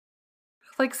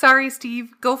 Like, sorry, Steve,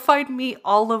 go find me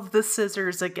all of the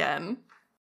scissors again.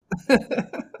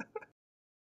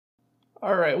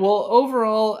 All right. Well,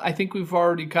 overall, I think we've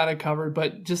already kind of covered,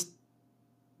 but just,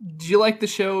 do you like the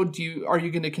show? Are you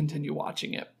going to continue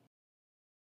watching it?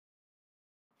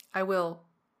 I will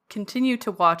continue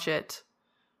to watch it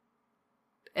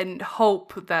and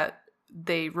hope that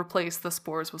they replace the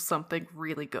spores with something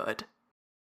really good.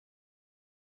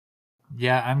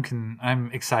 Yeah,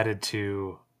 I'm excited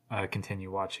to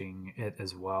continue watching it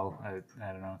as well.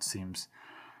 I don't know, it seems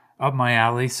up my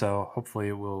alley, so hopefully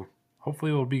it will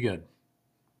be good.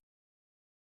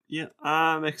 Yeah,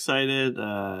 I'm excited.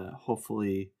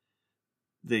 Hopefully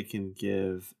they can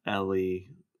give Ellie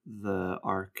the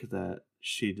arc that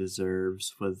she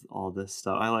deserves with all this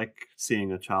stuff. I like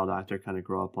seeing a child actor kind of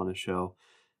grow up on a show,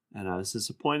 and I was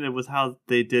disappointed with how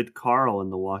they did Carl in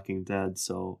The Walking Dead,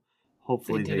 so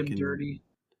hopefully they did him dirty.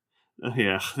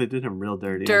 Yeah, they did him real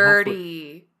dirty.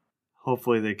 Dirty.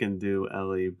 Hopefully they can do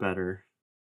Ellie better.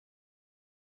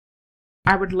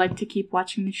 I would like to keep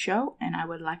watching the show, and I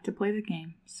would like to play the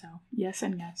game. So, yes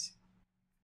and yes.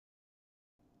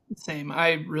 Same.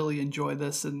 I really enjoy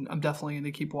this, and I'm definitely going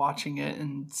to keep watching it.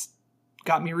 And it's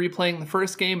got me replaying the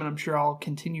first game, and I'm sure I'll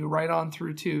continue right on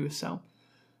through too. So,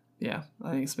 yeah, I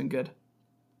think it's been good.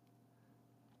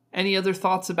 Any other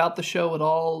thoughts about the show at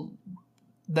all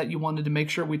that you wanted to make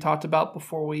sure we talked about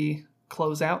before we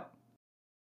close out?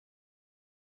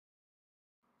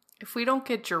 If we don't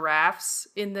get giraffes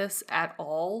in this at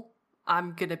all,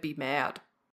 I'm gonna be mad.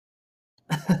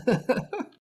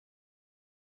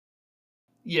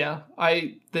 Yeah,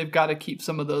 they've got to keep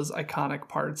some of those iconic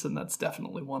parts, and that's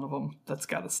definitely one of them. That's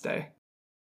got to stay.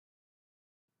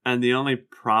 And the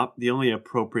only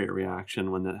appropriate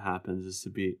reaction when that happens is to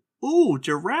be, "Ooh,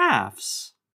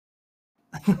 giraffes!"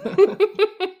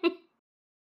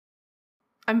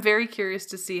 I'm very curious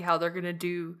to see how they're gonna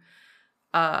do,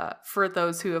 for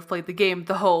those who have played the game,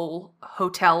 the whole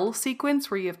hotel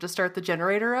sequence where you have to start the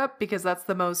generator up, because that's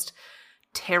the most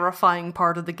terrifying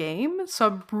part of the game. So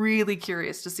I'm really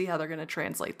curious to see how they're going to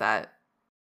translate that.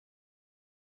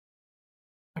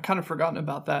 I kind of forgotten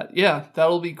about that. Yeah,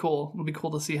 that'll be cool. It'll be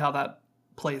cool to see how that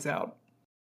plays out.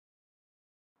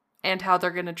 And how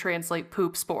they're going to translate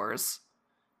poop spores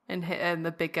and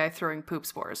the big guy throwing poop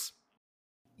spores.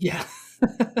 Yeah.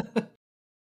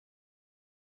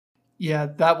 Yeah,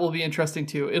 that will be interesting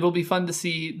too. It'll be fun to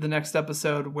see the next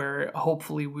episode where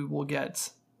hopefully we will get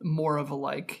more of a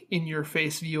like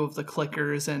in-your-face view of the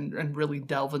clickers and really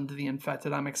delve into the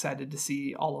infected. I'm excited to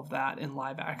see all of that in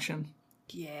live action.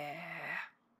 Yeah.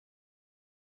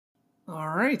 All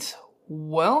right.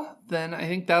 Well, then I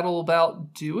think that'll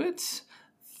about do it.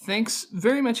 Thanks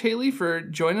very much, Haley, for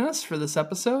joining us for this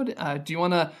episode. Do you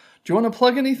want to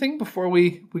plug anything before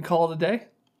we call it a day?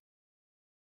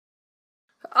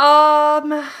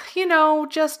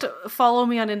 Just follow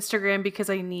me on Instagram because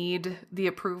I need the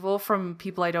approval from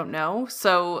people I don't know.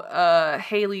 So,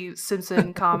 Haley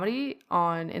Simpson Comedy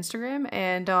on Instagram,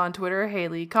 and on Twitter,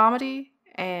 Haley Comedy.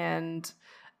 And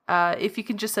if you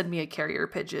can just send me a carrier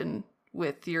pigeon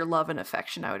with your love and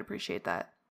affection, I would appreciate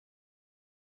that.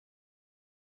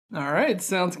 All right,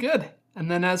 sounds good.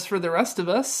 And then as for the rest of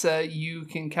us, you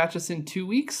can catch us in 2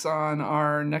 weeks on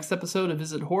our next episode of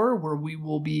Is It Horror, where we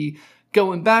will be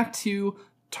going back to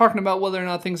talking about whether or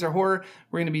not things are horror.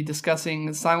 We're going to be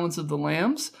discussing Silence of the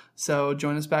Lambs, so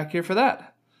join us back here for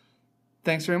that.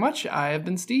 Thanks very much. I have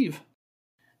been Steve.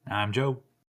 I'm Joe.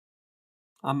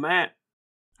 I'm Matt.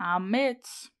 I'm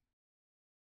Mitz.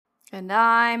 And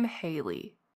I'm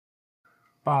Haley.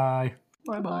 Bye.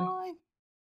 Bye-bye. Bye.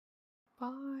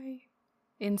 Bye.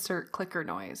 Insert clicker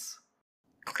noise.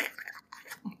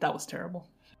 That was terrible.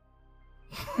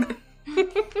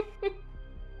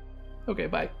 Okay,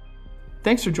 bye.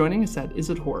 Thanks for joining us at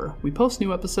Is It Horror? We post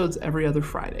new episodes every other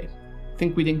Friday.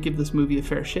 Think we didn't give this movie a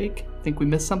fair shake? Think we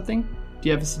missed something? Do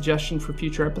you have a suggestion for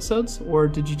future episodes? Or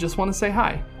did you just want to say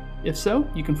hi? If so,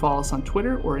 you can follow us on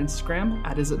Twitter or Instagram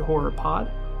at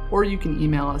IsItHorrorPod, or you can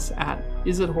email us at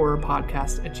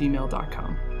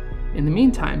isithorrorpodcast@gmail.com. In the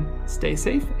meantime, stay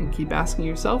safe and keep asking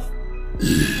yourself,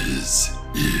 Is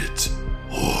it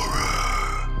horror?